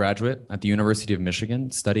fourth-year undergraduate at the University of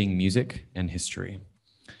Michigan studying music and history.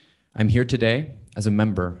 I'm here today as a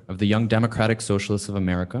member of the Young Democratic Socialists of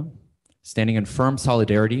America, standing in firm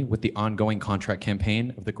solidarity with the ongoing contract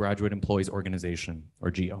campaign of the Graduate Employees Organization,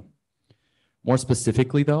 or GEO. More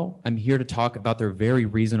specifically, though, I'm here to talk about their very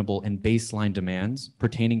reasonable and baseline demands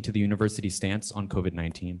pertaining to the university's stance on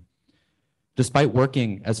COVID-19. Despite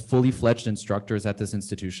working as fully fledged instructors at this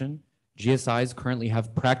institution, GSIs currently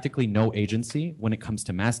have practically no agency when it comes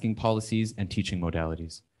to masking policies and teaching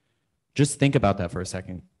modalities. Just think about that for a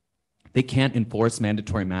second. They can't enforce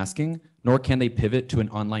mandatory masking, nor can they pivot to an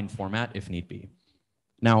online format if need be.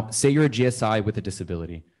 Now, say you're a GSI with a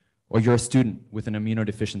disability, or you're a student with an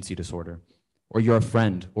immunodeficiency disorder, or you're a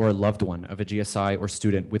friend or a loved one of a GSI or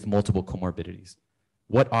student with multiple comorbidities.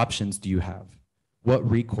 What options do you have? What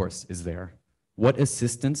recourse is there? What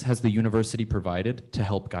assistance has the university provided to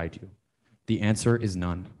help guide you? The answer is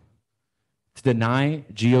none. To deny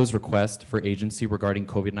GEO's request for agency regarding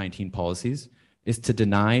COVID-19 policies is to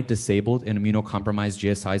deny disabled and immunocompromised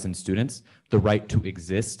GSIs and students the right to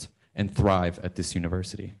exist and thrive at this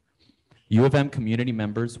university. U of M community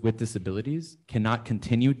members with disabilities cannot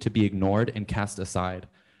continue to be ignored and cast aside,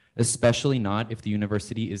 especially not if the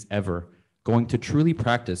university is ever going to truly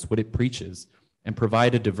practice what it preaches and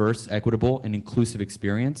provide a diverse, equitable, and inclusive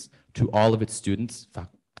experience to all of its students,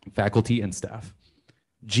 faculty, and staff.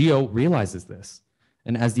 GEO realizes this,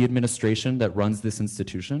 and as the administration that runs this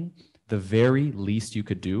institution, the very least you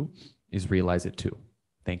could do is realize it too.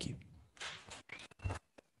 Thank you.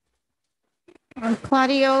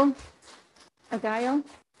 Claudio Agallo.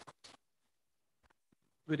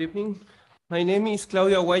 Good evening. My name is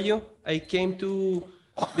Claudio Aguayo. I came to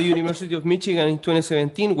the University of Michigan in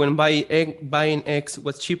 2017 when buying eggs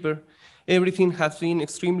was cheaper. Everything has been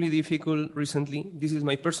extremely difficult recently. This is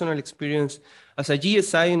my personal experience as a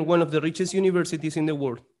GSI in one of the richest universities in the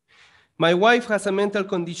world. My wife has a mental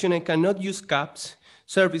condition and cannot use CAPS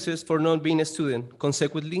services for not being a student.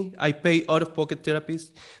 Consequently, I pay out-of-pocket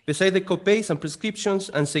therapists, besides the copays and prescriptions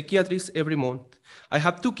and psychiatrists every month. I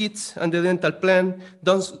have 2 kids and the dental plan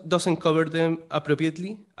doesn't cover them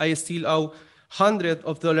appropriately. I still owe hundreds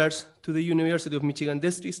of dollars to the University of Michigan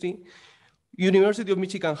District. University of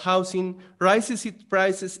Michigan housing rises its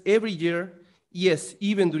prices every year, yes,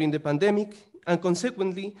 even during the pandemic, and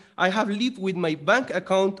consequently, I have lived with my bank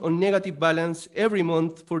account on negative balance every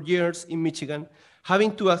month for years in Michigan,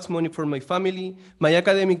 having to ask money for my family, my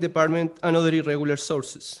academic department, and other irregular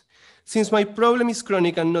sources. Since my problem is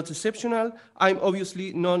chronic and not exceptional, I'm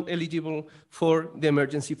obviously not eligible for the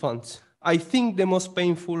emergency funds. I think the most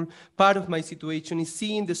painful part of my situation is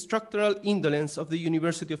seeing the structural indolence of the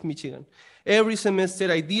University of Michigan. Every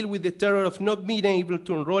semester, I deal with the terror of not being able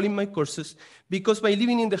to enroll in my courses because by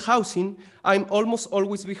living in the housing, I'm almost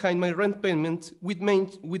always behind my rent payment, which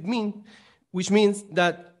means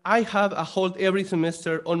that I have a hold every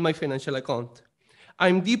semester on my financial account.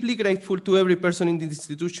 I'm deeply grateful to every person in the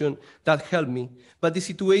institution that helped me, but the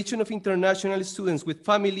situation of international students with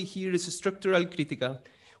family here is structurally critical.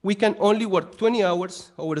 We can only work 20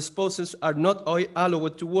 hours, our spouses are not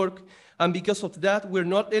allowed to work, and because of that, we're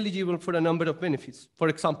not eligible for a number of benefits. For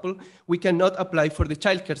example, we cannot apply for the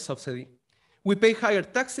childcare subsidy. We pay higher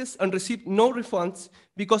taxes and receive no refunds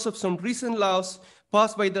because of some recent laws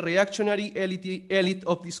passed by the reactionary elite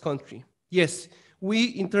of this country. Yes, we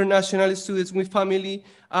international students with family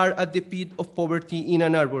are at the pit of poverty in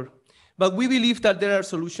Ann Arbor. But we believe that there are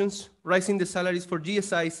solutions, raising the salaries for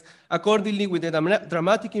GSIs accordingly with the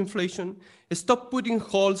dramatic inflation, stop putting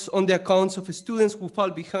holes on the accounts of students who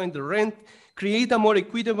fall behind the rent, create a more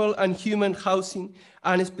equitable and human housing,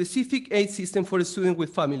 and a specific aid system for students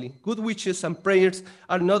with family. Good wishes and prayers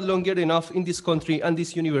are not longer enough in this country and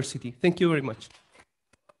this university. Thank you very much.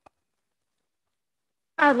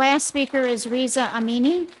 Our last speaker is Riza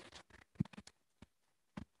Amini.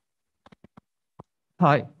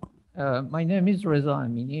 Hi, my name is Reza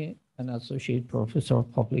Amini, an associate professor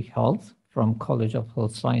of public health from College of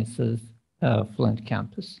Health Sciences, Flint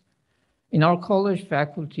campus. In our college,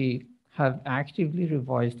 faculty have actively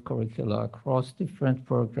revised curricula across different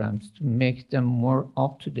programs to make them more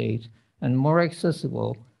up-to-date and more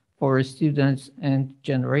accessible for students and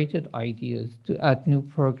generated ideas to add new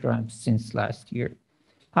programs since last year.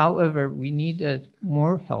 However, we needed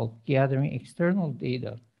more help gathering external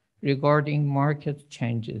data regarding market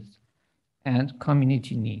changes and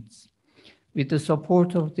community needs. With the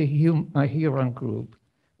support of the Huron Group,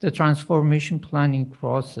 the transformation planning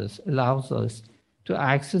process allows us to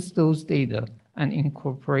access those data and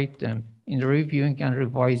incorporate them in reviewing and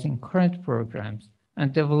revising current programs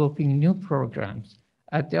and developing new programs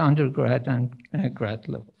at the undergrad and grad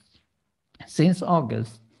levels. Since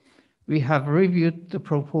August, we have reviewed the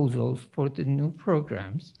proposals for the new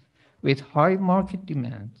programs with high market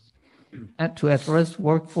demands and to address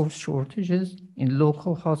workforce shortages in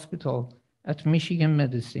local hospital at Michigan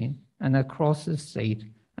Medicine and across the state,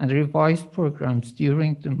 and revised programs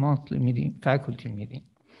during the monthly faculty meeting.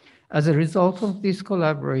 As a result of this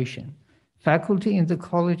collaboration, faculty in the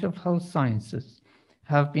College of Health Sciences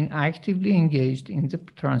have been actively engaged in the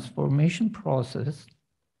transformation process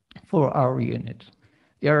for our unit.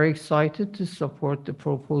 They are excited to support the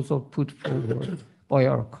proposal put forward by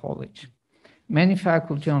our college. Many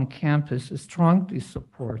faculty on campus strongly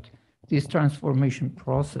support this transformation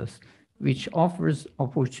process, which offers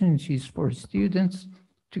opportunities for students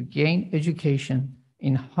to gain education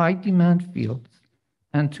in high-demand fields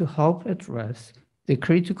and to help address the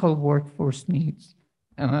critical workforce needs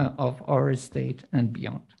of our state and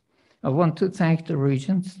beyond. I want to thank the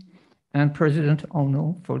Regents and President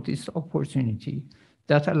Ono for this opportunity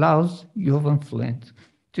that allows U of M Flint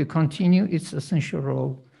to continue its essential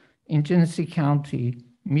role in Genesee County,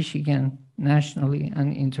 Michigan, nationally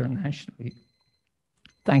and internationally.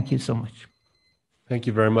 Thank you so much. Thank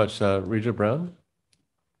you very much. Regent Brown?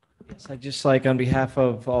 Yes, I'd just like, on behalf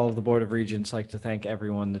of all of the Board of Regents, like to thank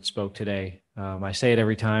everyone that spoke today. I say it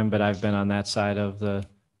every time, but I've been on that side of the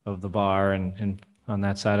bar and on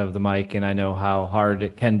that side of the mic, and I know how hard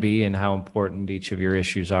it can be and how important each of your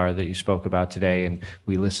issues are that you spoke about today, and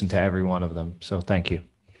we listened to every one of them. So thank you.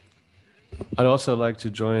 I'd also like to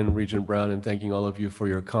join Regent Brown in thanking all of you for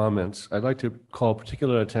your comments. I'd like to call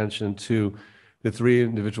particular attention to the three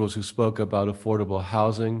individuals who spoke about affordable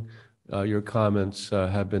housing. Your comments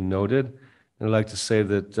have been noted. And I'd like to say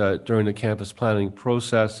that during the campus planning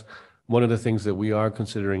process, one of the things that we are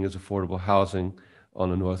considering is affordable housing on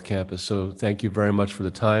the North Campus. So thank you very much for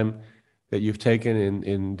the time that you've taken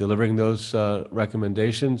in delivering those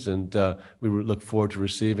recommendations. And we look forward to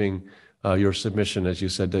receiving your submission, as you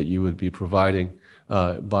said, that you would be providing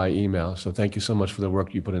by email. So thank you so much for the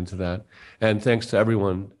work you put into that. And thanks to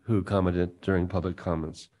everyone who commented during public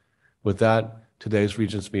comments. With that, today's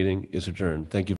Regents meeting is adjourned. Thank you.